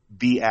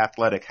the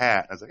athletic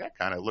hat. I was like, that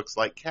kind of looks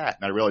like Kat.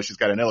 And I realized she's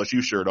got an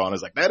LSU shirt on. I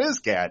was like, that is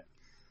Kat.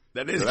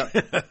 That is. So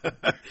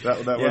that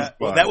was fun.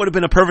 Well, that would have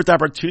been a perfect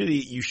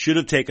opportunity. You should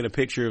have taken a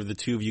picture of the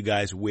two of you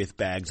guys with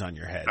bags on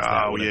your heads.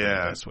 That would have been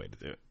the best way to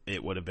do it.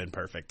 It would have been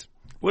perfect.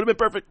 Would have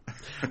been perfect.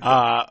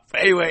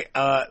 Anyway,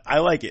 I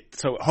like it.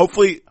 So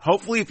hopefully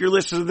if you're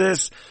listening to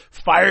this,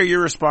 fire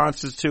your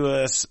responses to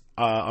us,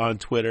 on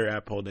Twitter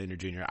at Paul Dehner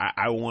Jr.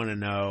 I want to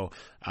know,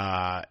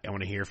 I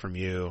want to hear from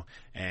you,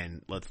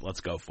 and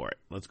let's go for it.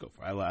 Let's go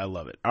for it. I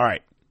love it. All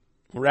right.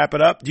 We'll wrap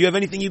it up. Do you have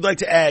anything you'd like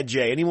to add,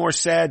 Jay? Any more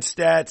sad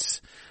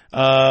stats,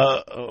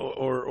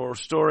 or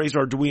stories,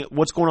 or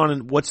what's going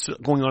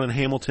on in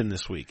Hamilton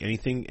this week?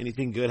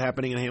 Anything good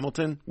happening in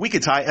Hamilton? We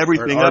could tie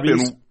everything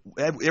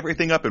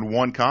up in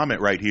one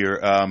comment right here.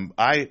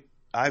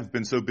 I've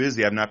been so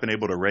busy, I've not been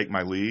able to rake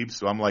my leaves.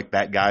 So I'm like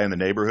that guy in the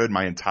neighborhood.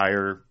 My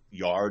entire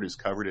yard is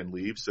covered in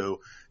leaves.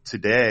 So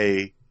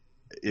today,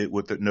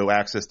 with no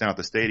access down at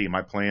the stadium,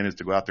 my plan is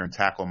to go out there and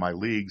tackle my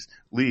leaves,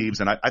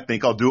 and I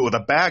think I'll do it with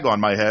a bag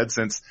on my head,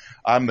 since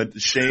I'm the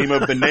shame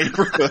of the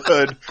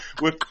neighborhood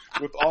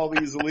with all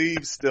these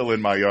leaves still in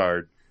my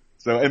yard.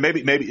 So, and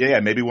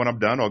maybe when I'm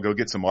done, I'll go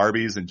get some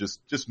Arby's and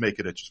just make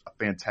it a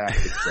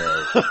fantastic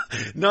show.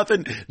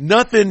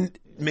 Nothing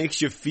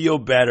makes you feel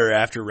better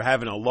after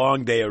having a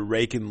long day of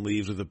raking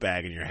leaves with a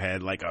bag in your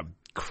head, like a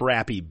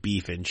crappy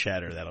beef and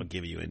cheddar that'll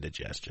give you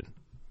indigestion.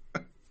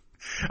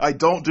 I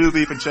don't do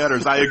beef and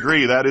cheddars. I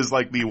agree. That is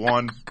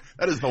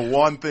the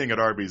one thing at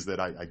Arby's that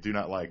I do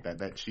not like.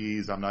 That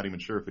cheese, I'm not even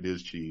sure if it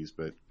is cheese,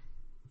 but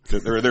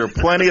there are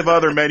plenty of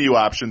other menu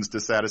options to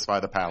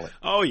satisfy the palate.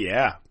 Oh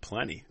yeah,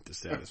 plenty to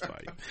satisfy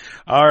you.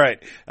 All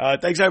right.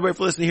 Thanks everybody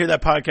for listening to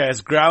That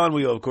Podcast Growling.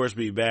 We will of course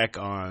be back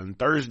on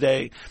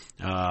Thursday.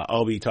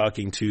 I'll be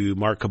talking to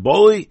Mark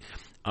Caboli.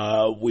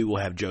 We will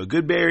have Joe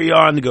Goodberry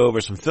on to go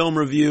over some film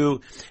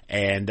review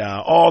and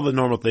all the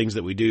normal things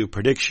that we do,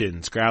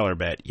 predictions, Growler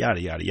bet,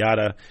 yada, yada,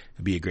 yada.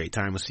 It'll be a great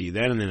time. We'll see you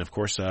then. And then, of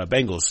course,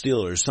 Bengals,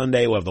 Steelers,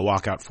 Sunday. We'll have the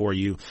walkout for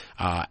you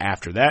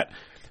after that.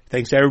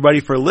 Thanks to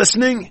everybody for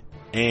listening.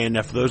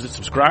 And for those that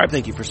subscribe,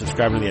 thank you for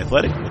subscribing to The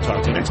Athletic. We'll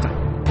talk to you next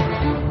time.